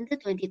 and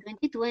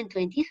 2022 and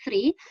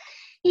 23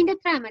 in the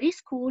primary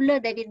school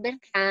David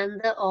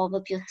Bertrand of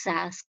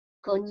Piossasco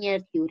near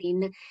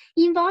Turin,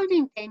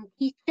 involving 10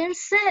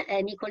 teachers.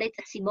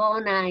 Nicoletta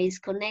Sibona is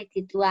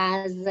connected to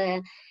us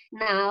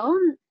now,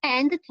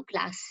 and 2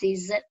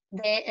 classes.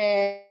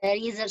 The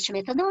research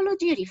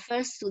methodology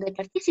refers to the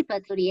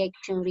participatory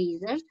action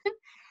research.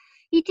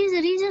 It is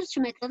a research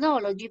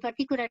methodology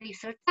particularly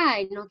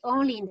fertile not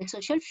only in the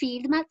social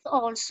field but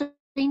also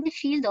in the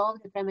field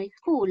of the primary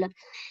school,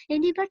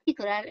 and in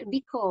particular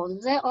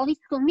because of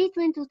its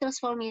commitment to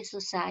transforming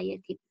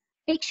society.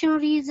 Action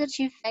research,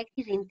 in fact,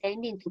 is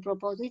intending to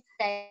propose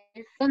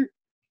itself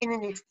in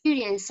an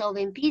experience of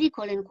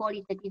empirical and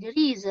qualitative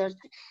research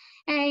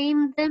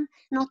aimed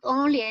not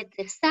only at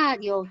the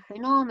study of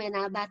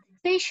phenomena, but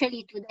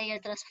especially to their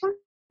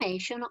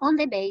transformation on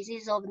the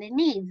basis of the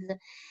needs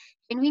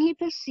genuinely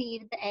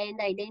perceived and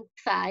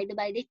identified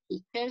by the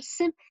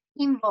teachers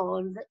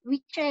involved,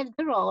 which have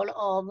the role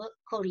of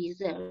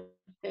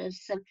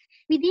co-researchers.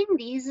 Within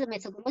this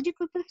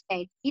methodological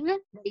perspective, the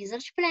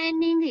research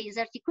planning is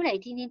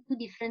articulated into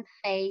different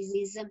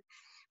phases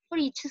for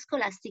each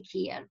scholastic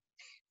year.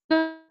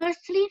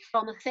 Firstly,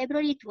 from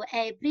February to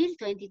April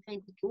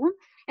 2022,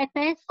 a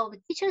path of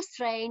teachers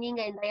training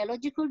and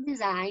dialogical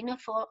design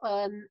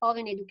of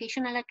an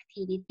educational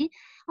activity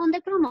on the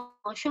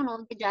promotion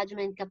of the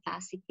judgment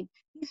capacity.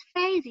 This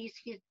phase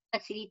is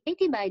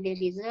facilitated by the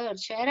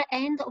researcher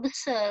and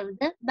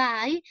observed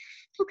by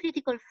 2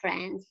 critical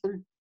friends.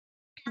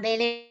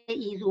 Bele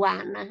is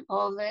one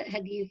of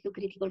these 2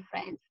 critical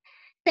friends.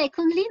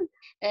 Secondly,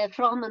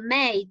 from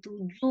May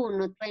to June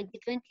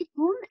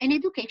 2022, an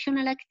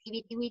educational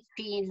activity with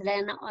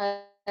children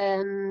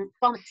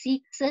from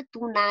 6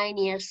 to 9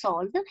 years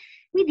old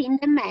within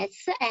the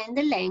maths and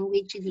the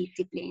language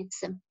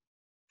disciplines.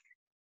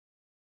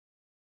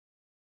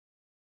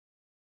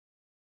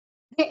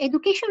 The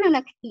educational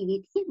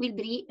activity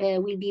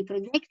will be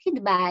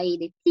projected by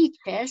the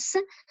teachers,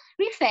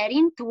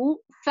 referring to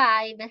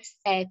 5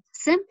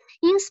 steps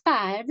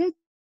inspired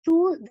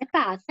to the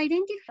path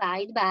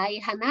identified by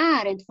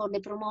Hannah Arendt for the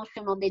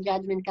promotion of the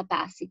judgment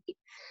capacity.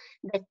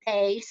 The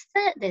taste,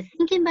 the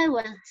thinking by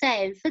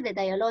oneself, the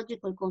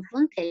dialogical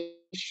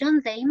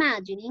confrontation, the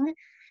imagining,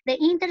 the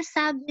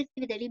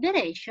intersubjective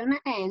deliberation,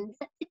 and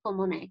the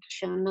common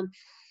action.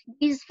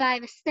 These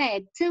 5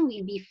 steps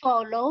will be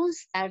followed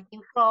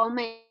starting from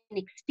an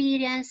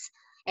experience,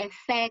 a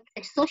fact,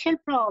 a social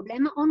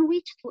problem on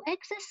which to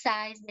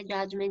exercise the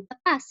judgment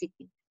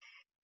capacity.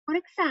 For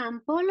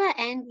example,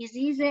 and this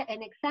is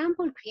an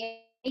example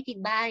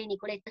created by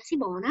Nicoletta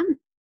Sibona,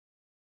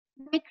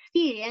 the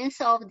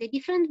experience of the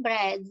different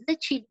breads the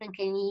children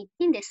can eat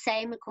in the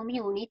same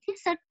community,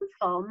 starting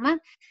from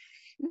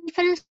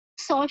different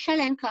social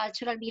and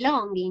cultural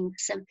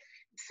belongings.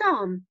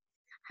 So,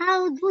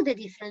 how do the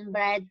different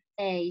breads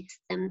taste?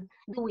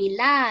 Do we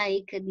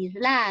like,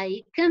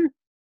 dislike?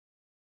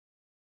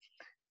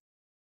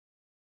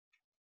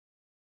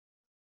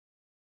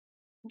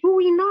 Do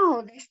we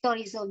know the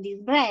stories of these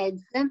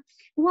breads?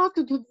 What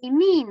do they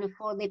mean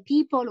for the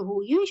people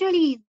who usually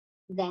eat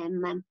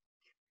them?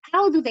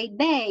 How do they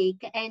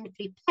bake and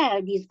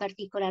prepare this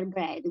particular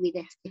bread? With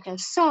a special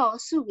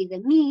sauce, with a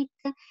meat?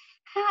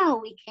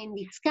 How we can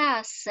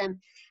discuss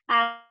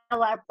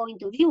our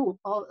point of view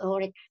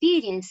or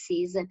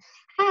experiences?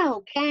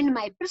 How can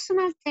my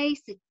personal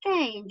taste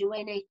change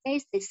when I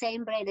taste the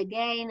same bread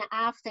again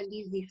after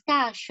this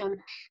discussion?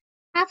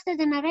 After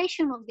the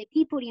narration of the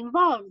people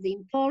involved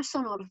in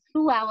person or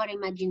through our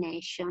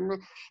imagination,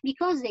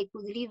 because they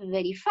could live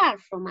very far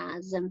from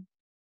us.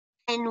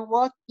 And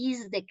what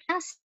is the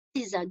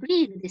classes'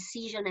 agreed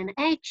decision and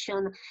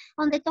action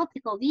on the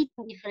topic of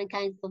eating different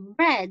kinds of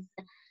breads?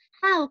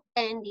 How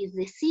can this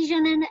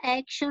decision and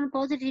action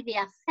positively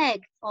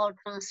affect or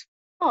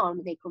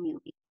transform the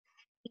community?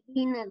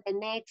 In the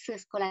next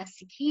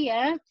scholastic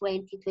year,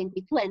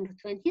 2022 and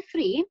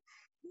 23,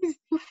 these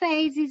 2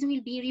 phases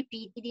will be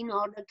repeated in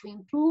order to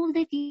improve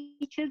the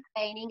teacher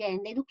training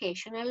and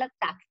educational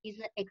practice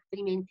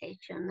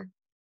experimentation.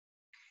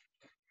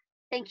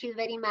 Thank you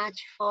very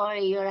much for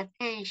your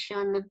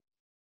attention.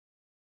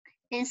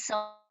 And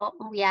so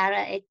we are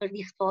at your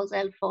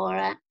disposal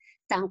for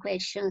some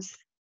questions.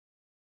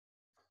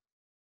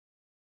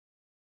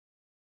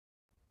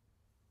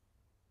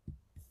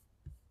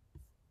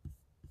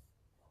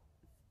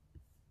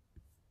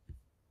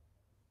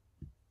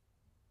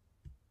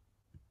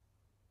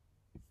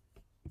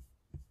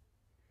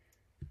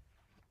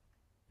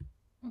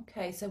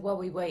 Okay, so while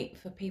we wait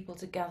for people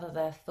to gather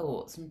their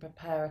thoughts and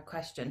prepare a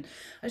question,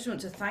 I just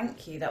want to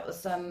thank you. That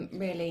was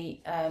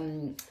really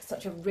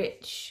such a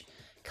rich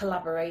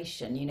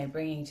collaboration, you know,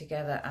 bringing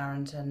together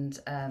Arendt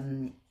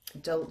and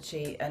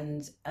Dolce,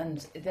 and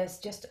there's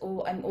just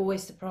all. I'm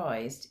always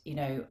surprised, you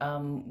know,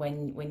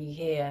 when you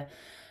hear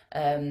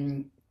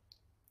um,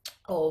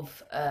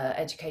 of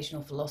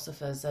educational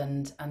philosophers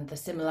and the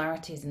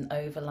similarities and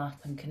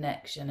overlap and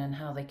connection and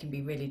how they can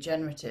be really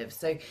generative.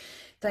 So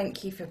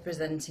thank you for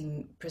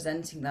presenting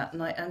that,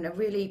 and I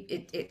really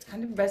it's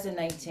kind of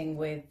resonating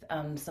with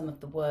some of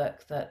the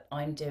work that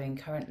I'm doing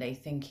currently,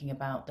 thinking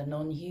about the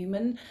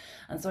non-human,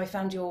 and so I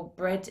found your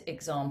bread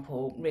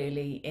example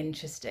really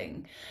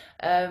interesting,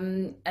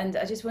 and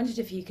I just wondered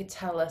if you could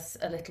tell us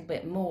a little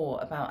bit more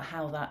about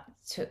how that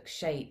took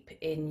shape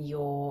in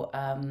your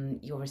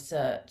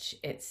research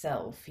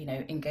itself, you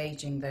know,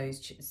 engaging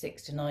those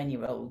 6 to 9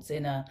 year olds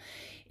in a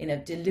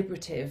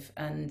deliberative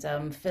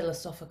and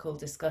philosophical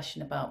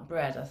discussion about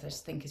bread. I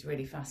just think is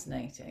really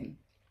fascinating.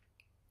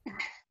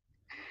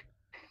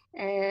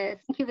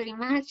 Thank you very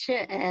much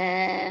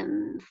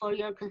for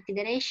your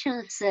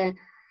considerations.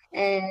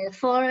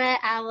 For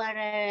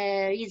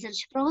our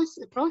research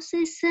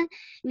process,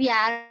 we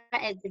are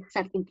at the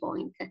starting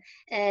point.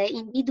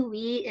 Indeed,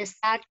 we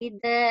started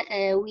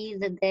with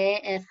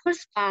the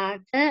first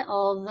part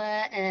of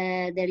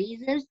the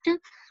research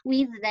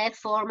with the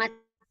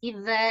formative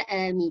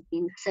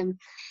meetings,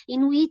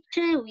 in which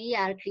we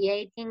are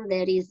creating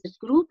the research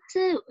groups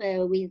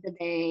with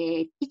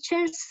the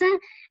teachers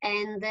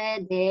and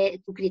the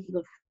two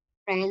critical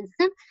friends.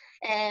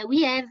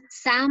 We have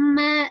some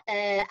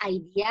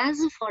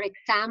ideas, for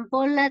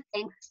example,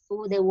 thanks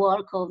to the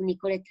work of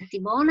Nicoletta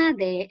Sibona,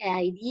 the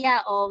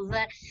idea of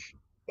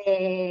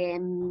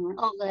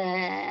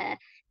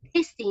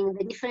tasting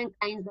the different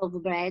kinds of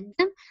bread.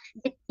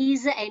 That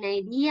is an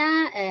idea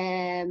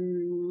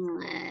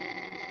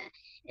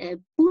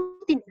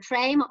put in the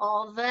frame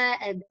of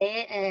the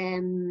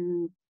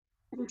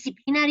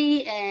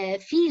disciplinary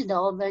field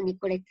of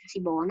Nicoletta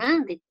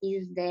Sibona, that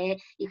is the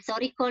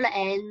historical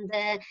and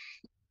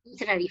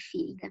literary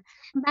field.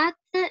 But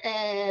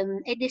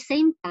at the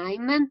same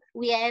time,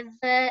 we have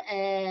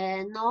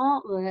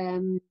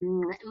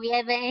we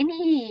have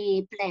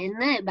any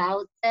plan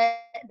about the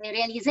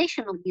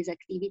realization of this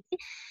activity,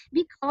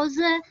 because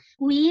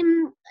we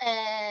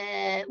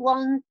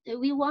want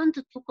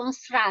to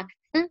construct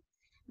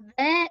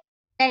the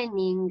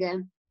planning,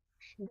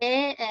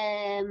 the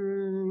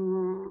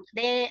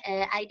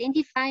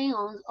identifying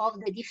of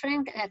the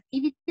different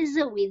activities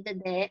with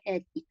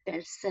the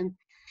teachers.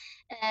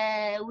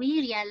 We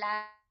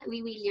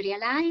will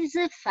realize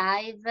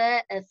 5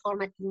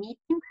 formative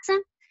meetings,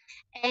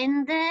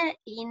 and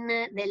in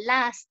the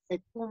last 2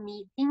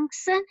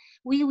 meetings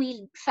we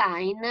will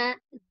define the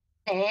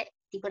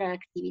particular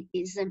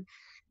activities.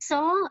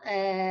 So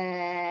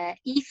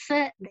if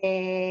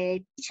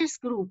the teachers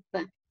group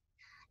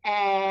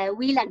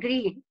will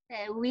agree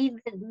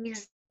with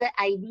this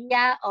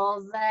idea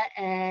of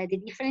the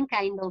different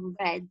kind of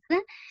breads,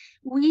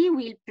 we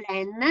will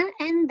plan,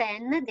 and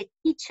then the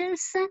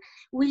teachers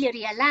will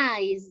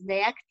realize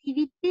the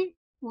activity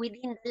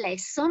within the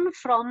lesson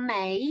from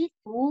May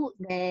to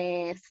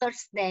the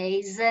first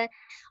days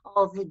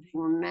of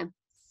June.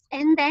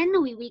 And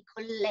then we will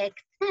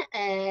collect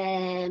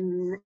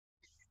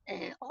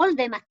all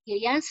the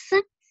materials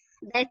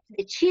that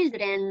the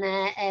children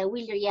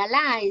will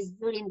realize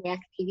during the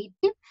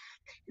activity.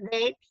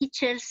 The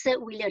teachers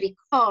will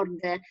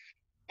record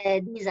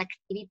these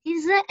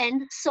activities,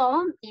 and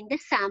so in the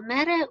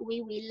summer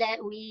we will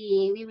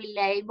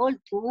able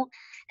to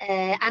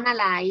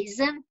analyze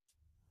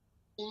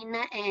in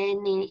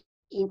an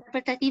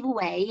interpretative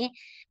way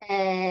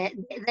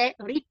the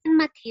written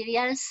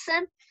materials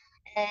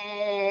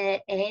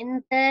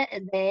and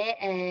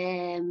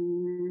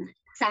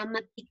some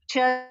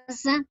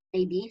pictures,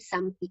 maybe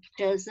some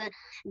pictures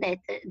that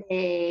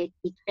the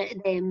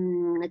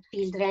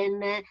children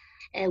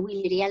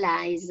will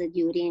realize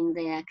during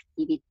the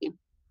activity.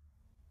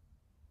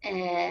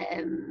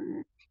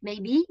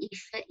 Maybe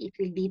if it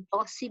will be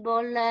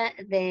possible,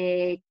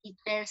 the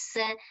teachers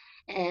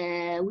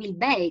will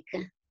bake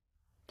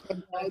the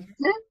bread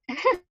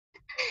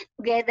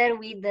together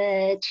with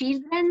the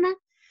children,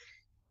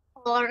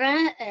 or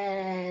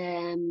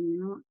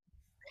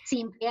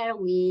simpler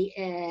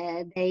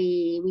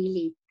they will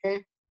eat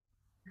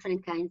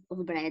different kinds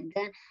of bread,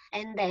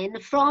 and then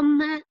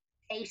from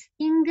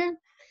tasting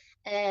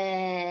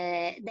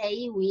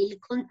they will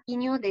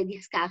continue the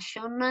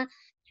discussion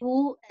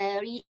to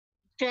reach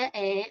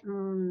a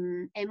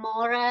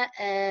more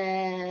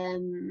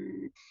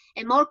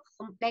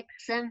complex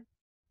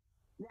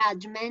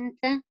judgment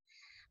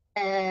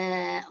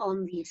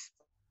on this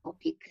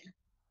topic.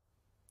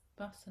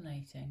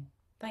 Fascinating.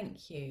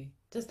 Thank you.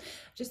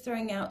 Just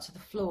throwing out to the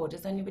floor,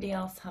 does anybody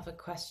else have a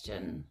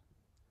question?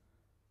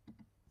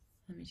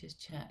 Let me just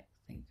check.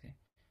 Thank you.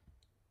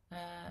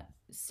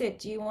 Sid,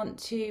 do you want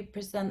to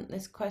present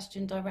this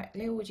question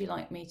directly, or would you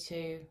like me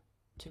to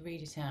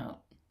read it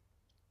out?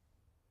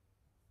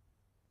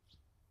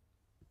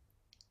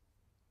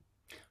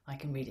 I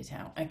can read it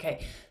out.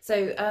 Okay.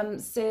 So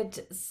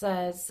Sid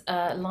says,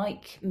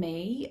 like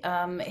me,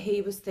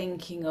 he was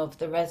thinking of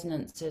the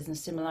resonances and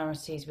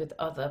similarities with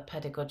other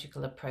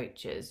pedagogical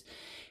approaches,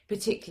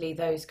 particularly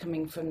those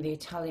coming from the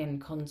Italian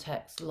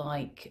context,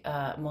 like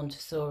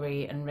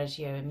Montessori and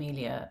Reggio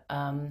Emilia.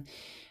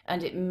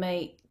 And it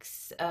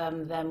makes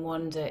them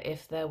wonder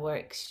if there were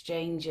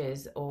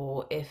exchanges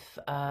or if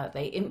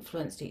they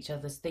influenced each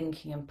other's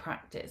thinking and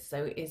practice.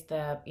 So is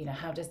there,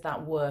 how does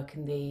that work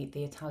in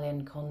the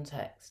Italian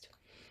context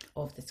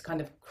of this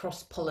kind of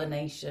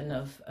cross-pollination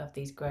of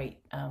these great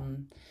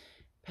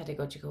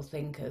pedagogical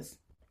thinkers?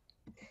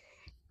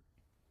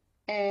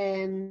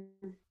 Can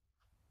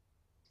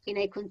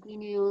I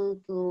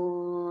continue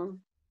to,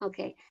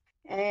 okay.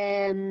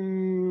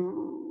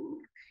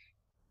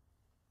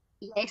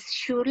 Yes,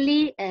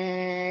 surely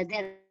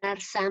there are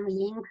some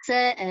links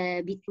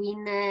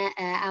between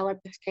our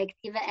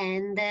perspective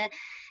and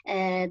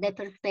the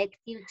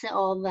perspectives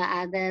of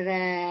other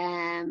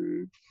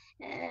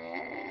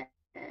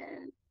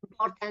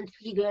important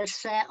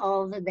figures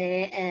of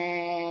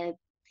the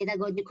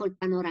pedagogical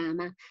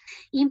panorama.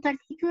 In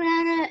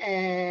particular,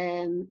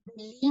 the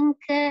link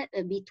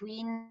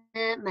between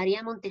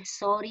Maria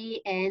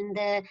Montessori and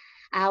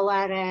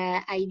our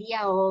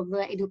idea of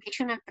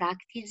educational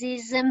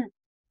practices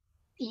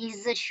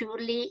is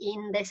surely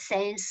in the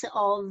sense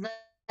of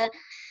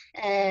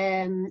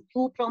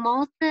to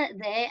promote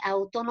the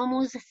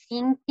autonomous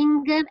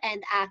thinking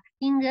and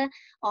acting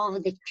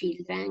of the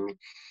children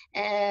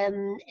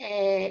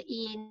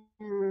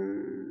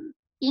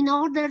in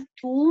order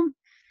to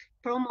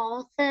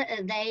promote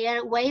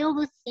their way of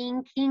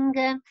thinking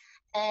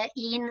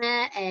in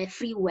a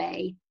free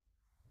way,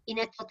 in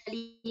a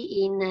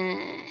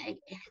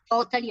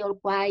totally or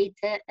quite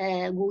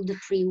good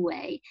free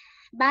way.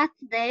 But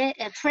the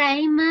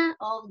frame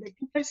of the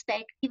two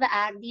perspectives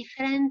are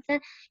different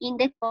in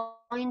the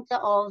point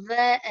of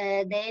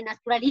the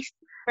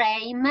naturalistic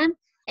frame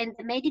and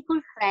the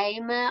medical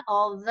frame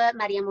of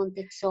Maria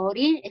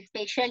Montessori,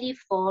 especially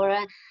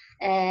for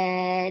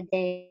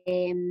the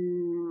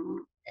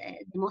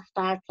most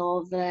part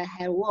of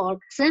her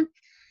works, and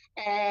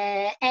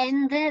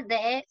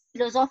the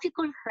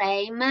philosophical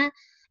frame,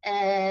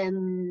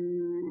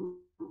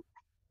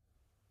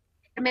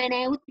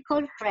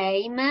 hermeneutical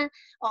frame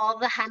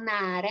of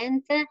Hannah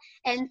Arendt,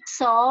 and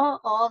so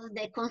of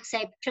the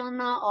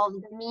conception of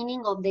the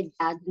meaning of the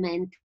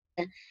judgment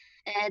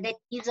that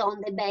is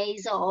on the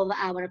base of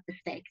our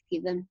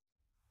perspective.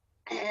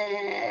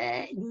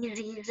 This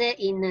is,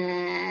 in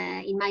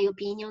my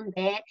opinion,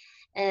 the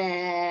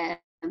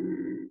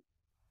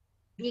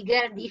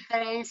bigger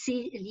difference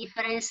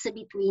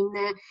between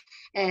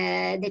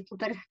the two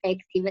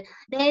perspectives.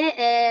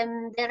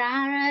 There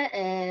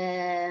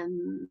are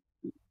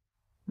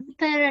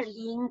deeper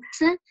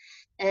links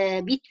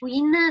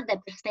between the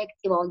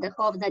perspective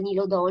of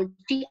Danilo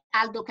Dolci,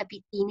 Aldo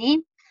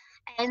Capitini,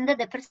 and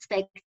the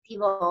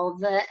perspective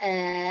of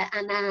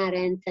Hannah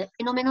Arendt,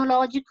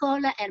 phenomenological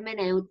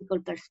hermeneutical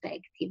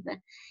perspective.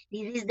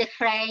 This is the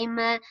frame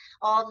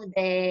of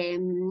the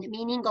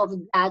meaning of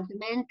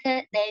judgment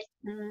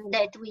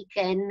that we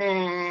can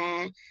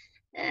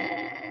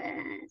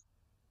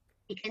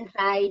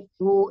try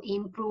to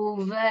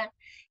improve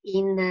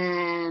in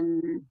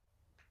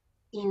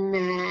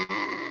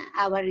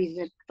our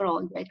research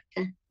project.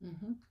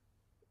 Mm-hmm.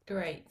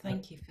 Great,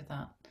 thank you for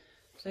that.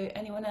 So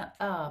anyone else?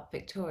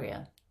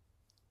 Victoria.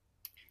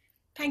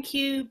 Thank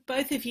you,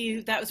 both of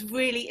you. That was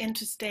really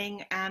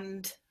interesting,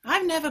 and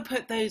I've never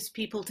put those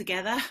people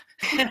together.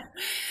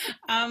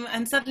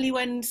 And suddenly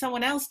when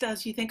someone else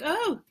does, you think,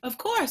 oh, of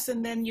course.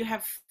 And then you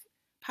have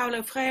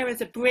Paulo Freire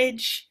as a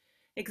bridge,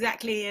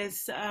 exactly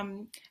as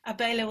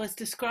Abela was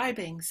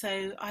describing.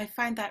 So I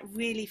find that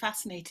really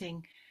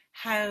fascinating,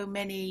 how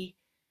many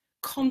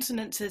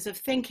consonances of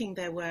thinking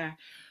there were.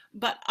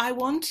 But I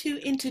want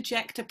to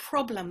interject a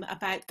problem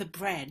about the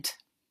bread.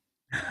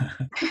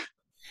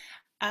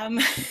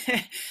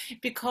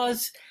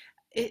 Because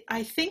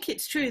I think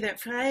it's true that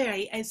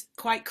Freire is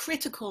quite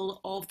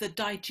critical of the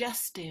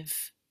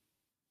digestive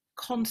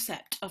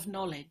concept of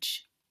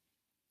knowledge,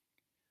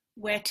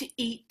 where to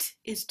eat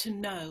is to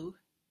know.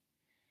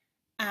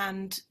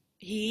 And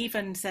he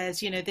even says,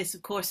 this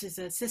of course is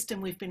a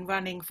system we've been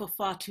running for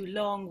far too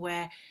long,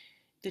 where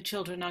the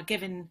children are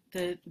given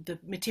the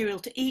material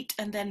to eat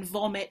and then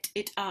vomit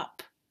it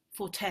up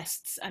for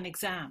tests and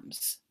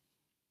exams.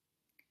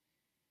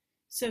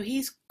 So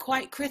he's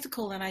quite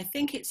critical, and I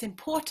think it's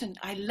important.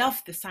 I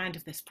love the sound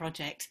of this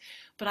project,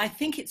 but I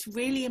think it's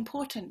really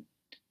important.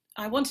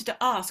 I wanted to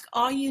ask,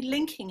 are you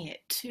linking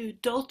it to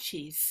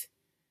Dolci's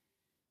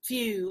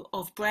view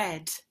of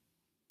bread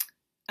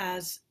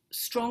as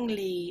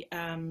strongly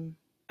a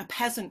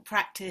peasant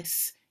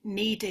practice,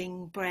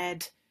 kneading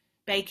bread,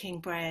 baking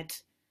bread,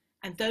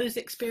 and those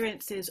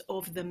experiences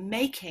of the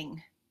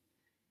making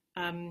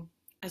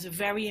as a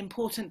very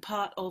important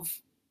part of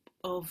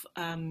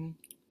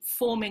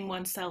forming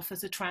oneself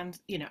as a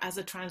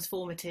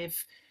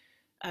transformative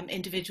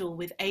individual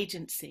with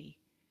agency,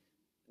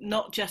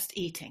 not just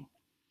eating?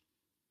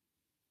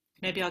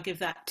 Maybe I'll give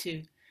that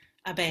to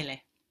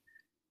Abele.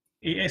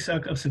 Yes, so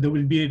there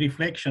will be a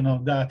reflection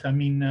of that. I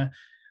mean,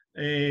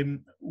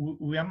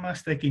 we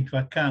must take into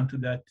account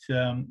that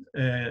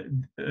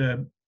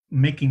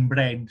making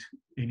bread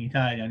in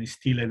Italian is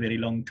still a very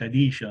long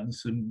tradition,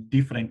 so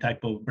different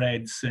type of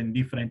breads in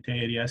different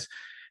areas.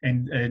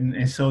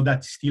 And so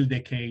that's still the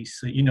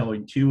case, you know,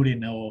 in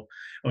Turin or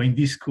in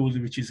this school,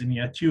 which is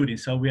near Turin.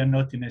 So we are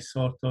not in a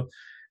sort of,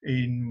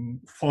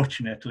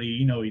 fortunately,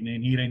 you know, in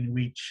an era in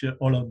which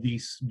all of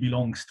this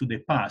belongs to the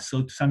past.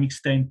 So to some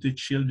extent, the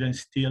children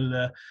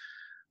still,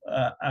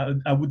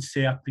 I would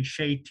say,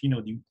 appreciate, you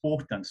know, the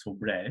importance of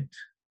bread,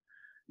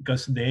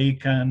 because they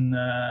can,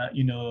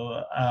 you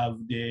know,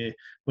 have the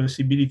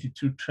possibility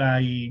to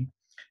try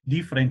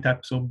different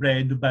types of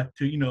bread, but,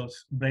 you know,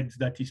 bread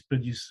that is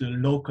produced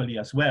locally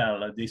as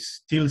well. They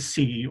still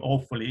see,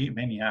 hopefully,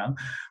 anyhow,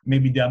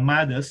 maybe their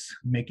mothers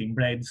making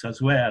breads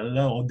as well,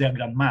 or their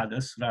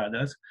grandmothers,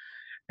 rather.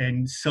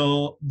 And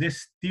so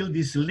there's still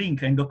this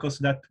link, and of course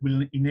that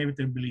will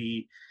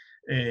inevitably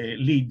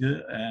lead,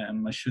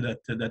 I'm sure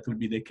that will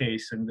be the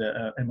case, and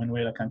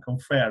Emanuela can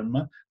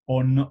confirm,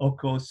 on, of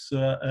course,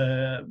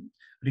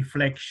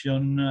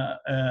 reflection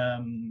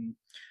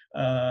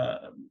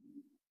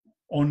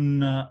on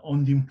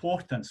the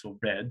importance of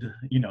bread,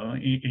 you know,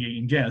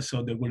 in general.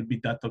 So there will be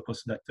that, of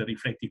course, that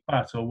reflective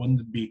part. So it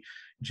wouldn't be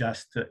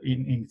just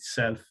in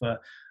itself,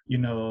 you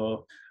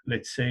know,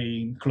 let's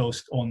say,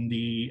 closed on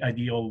the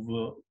idea of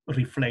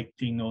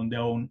reflecting on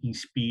their own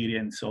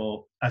experience,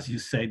 or, as you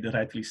said,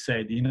 rightly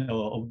said, you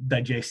know, of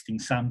digesting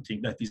something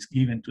that is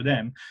given to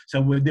them.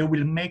 So they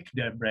will make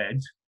their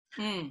bread.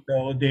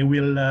 So they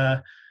will,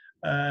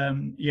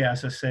 yeah,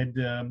 as I said,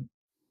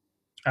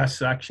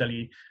 as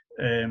actually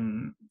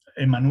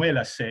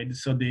Emanuela said,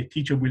 so the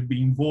teacher will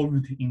be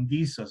involved in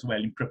this as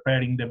well, in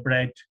preparing the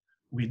bread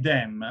with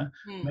them.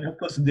 But of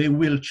course, they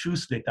will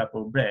choose the type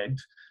of bread.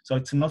 So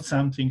it's not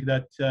something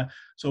that,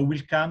 so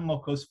will come,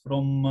 of course,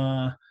 from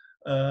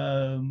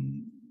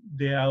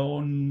their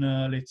own,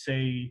 let's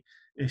say,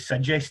 a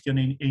suggestion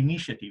and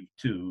initiative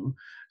too.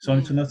 So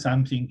it's not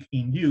something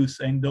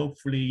induced, and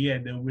hopefully, yeah,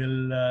 they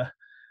will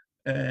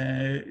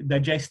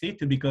digest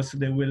it, because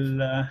they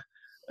will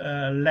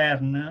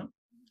learn,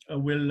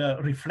 will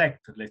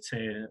reflect, let's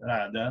say,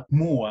 rather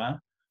more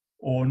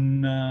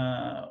on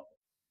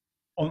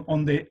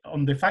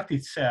the fact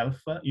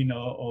itself, you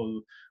know,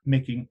 of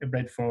making a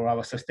bread for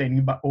our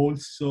sustaining, but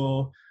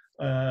also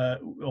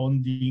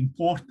on the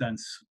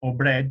importance of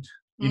bread.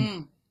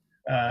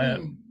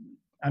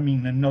 I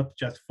mean, not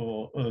just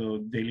for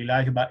daily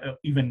life, but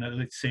even,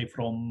 let's say,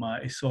 from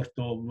a sort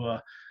of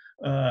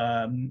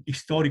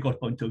historical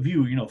point of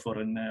view, you know, for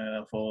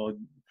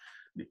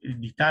the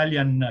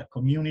Italian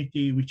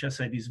community, which I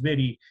said is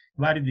very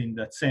varied in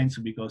that sense,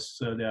 because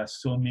there are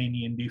so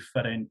many and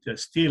different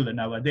still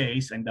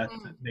nowadays, and that's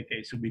the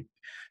case with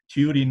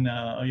Turin,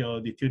 you know,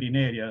 the Turin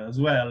area as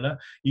well,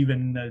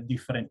 even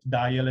different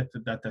dialects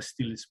that are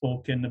still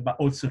spoken, but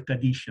also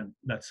tradition.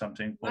 That's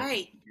something important.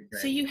 Right.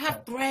 So you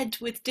have bread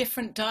with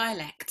different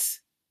dialects.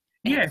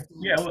 Yeah,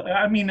 yeah. Well,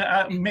 I mean,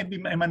 maybe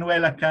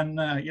Emanuela can,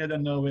 I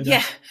don't know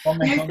whether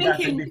comment on that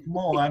a bit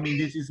more. I mean,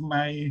 this is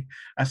my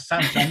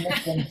assumption. I'm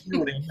not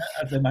concluding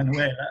as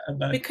Emanuela.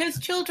 But because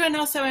children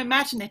are so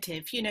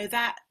imaginative, you know,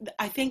 that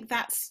I think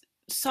that's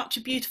such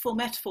a beautiful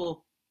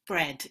metaphor,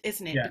 bread,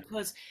 isn't it? Yeah.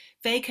 Because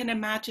they can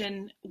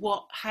imagine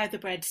how the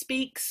bread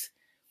speaks,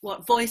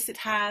 what voice it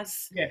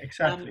has, yeah,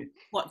 exactly,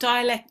 what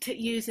dialect it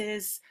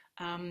uses,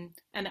 and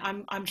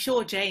I'm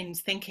sure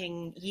Jane's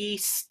thinking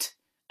yeast,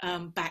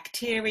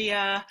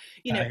 bacteria,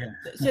 you know,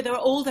 so there are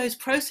all those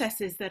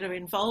processes that are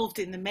involved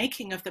in the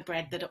making of the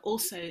bread that are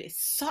also is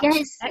such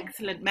an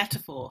excellent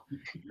metaphor,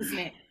 isn't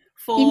it,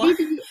 for your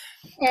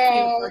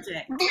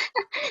project?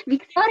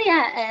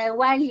 Victoria,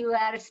 while you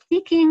are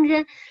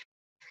speaking,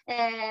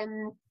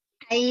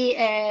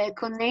 I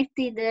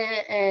connected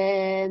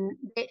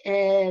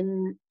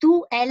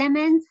two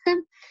elements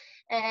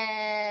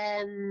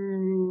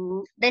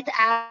that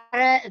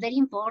are very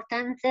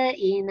important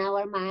in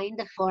our mind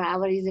for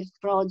our research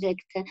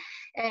project,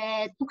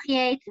 to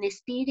create an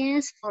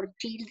experience for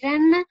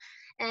children,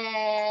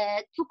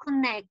 to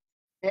connect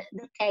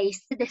the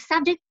taste, the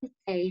subjective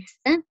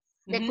taste,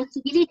 the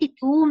possibility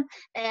to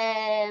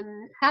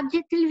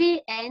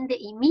subjectively and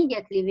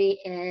immediately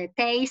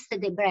taste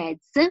the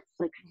breads,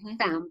 for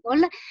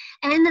example,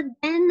 and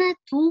then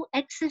to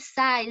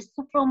exercise,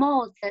 to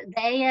promote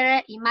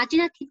their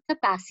imaginative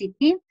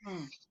capacity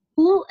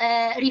to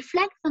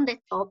reflect on the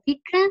topic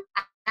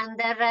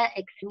under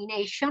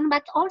examination,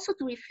 but also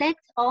to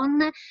reflect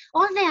on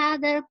all the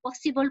other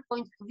possible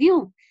points of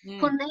view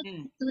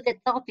connected to the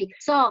topic.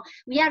 So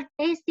we are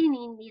tasting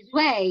in this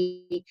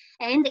way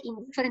and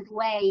in different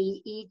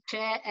way, each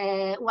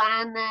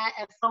one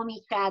from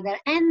each other.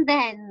 And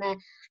then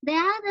the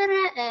other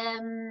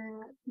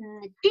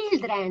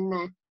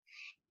children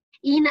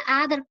in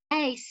other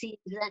places,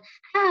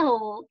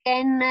 how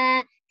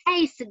can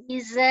taste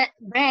these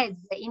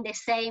breads in the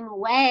same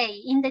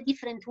way, in the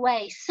different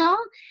way. So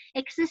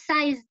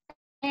exercise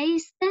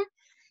taste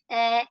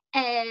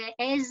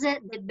as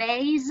the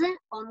base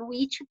on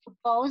which to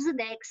pose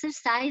the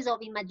exercise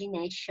of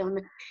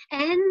imagination,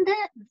 and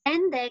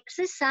then the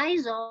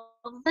exercise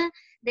of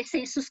the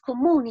sensus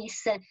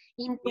communis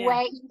in the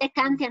way, in the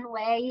Kantian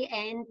way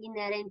and in the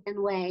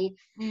Arendtian way,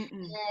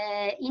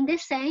 in the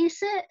sense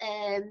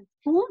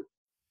to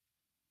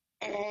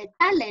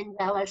challenge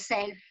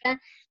ourselves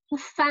to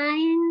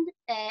find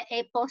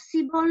a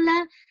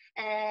possible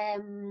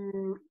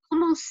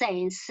common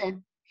sense,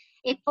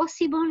 a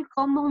possible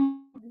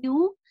common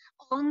view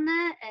on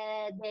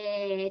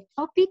the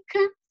topic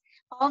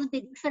of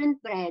the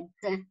different breads.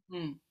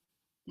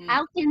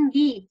 How can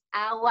be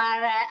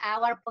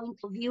our point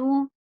of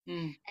view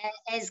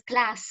as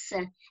class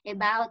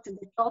about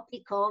the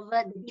topic of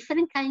the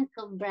different kinds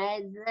of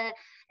bread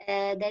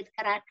that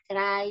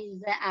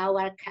characterize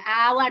our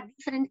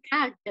different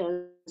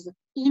cultures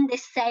in the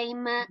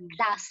same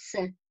class,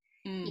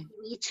 in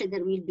which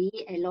there will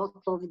be a lot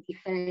of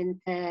different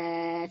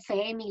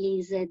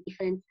families,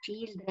 different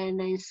children,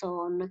 and so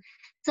on.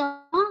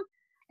 So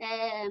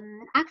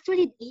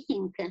actually the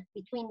link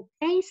between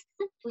taste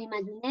to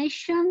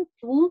imagination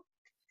to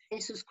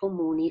sensus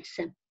communis.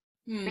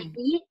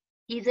 Maybe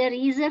is a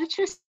research,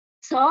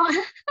 so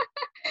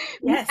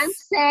we can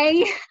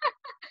say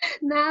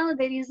now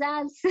the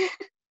results.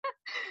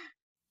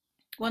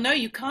 Well, no,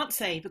 you can't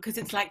say, because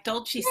it's like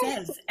Dolce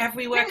says,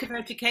 every work of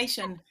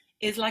education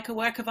is like a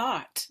work of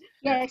art.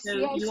 Yes,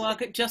 so you are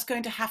just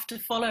going to have to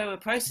follow a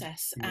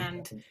process,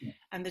 and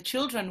the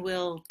children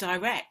will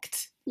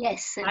direct,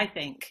 I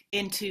think,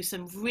 into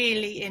some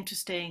really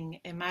interesting,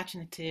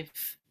 imaginative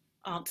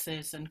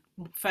answers and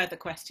further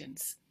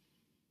questions.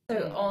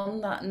 So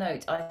on that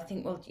note, I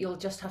think you'll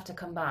just have to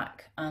come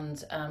back and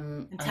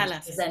tell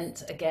us,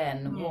 present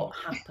again what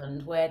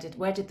happened. Where did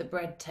the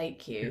bread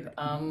take you?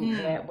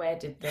 What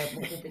did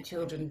the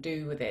children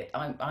do with it?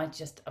 I'm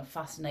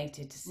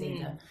fascinated to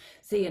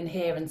see and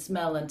hear and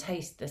smell and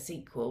taste the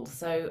sequel.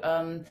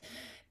 So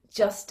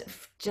just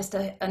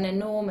an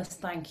enormous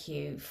thank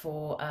you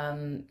for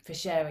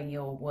sharing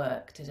your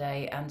work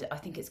today, and I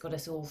think it's got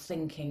us all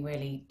thinking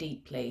really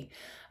deeply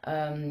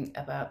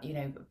about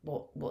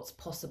what's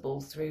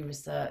possible through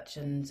research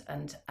and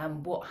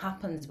what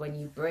happens when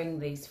you bring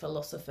these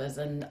philosophers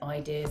and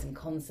ideas and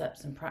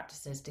concepts and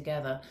practices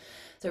together.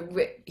 So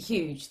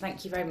huge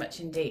thank you very much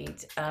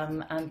indeed,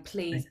 and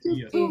please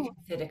do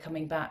consider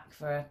coming back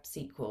for a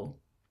sequel.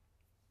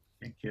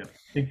 Thank you.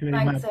 Thank you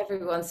very much. Thanks,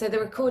 everyone. So the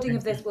recording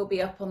of this will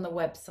be up on the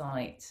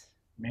website.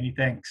 Many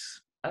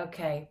thanks.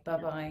 Okay,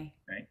 bye-bye.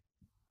 Bye.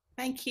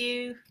 Thank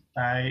you.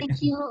 Bye.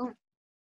 Thank you.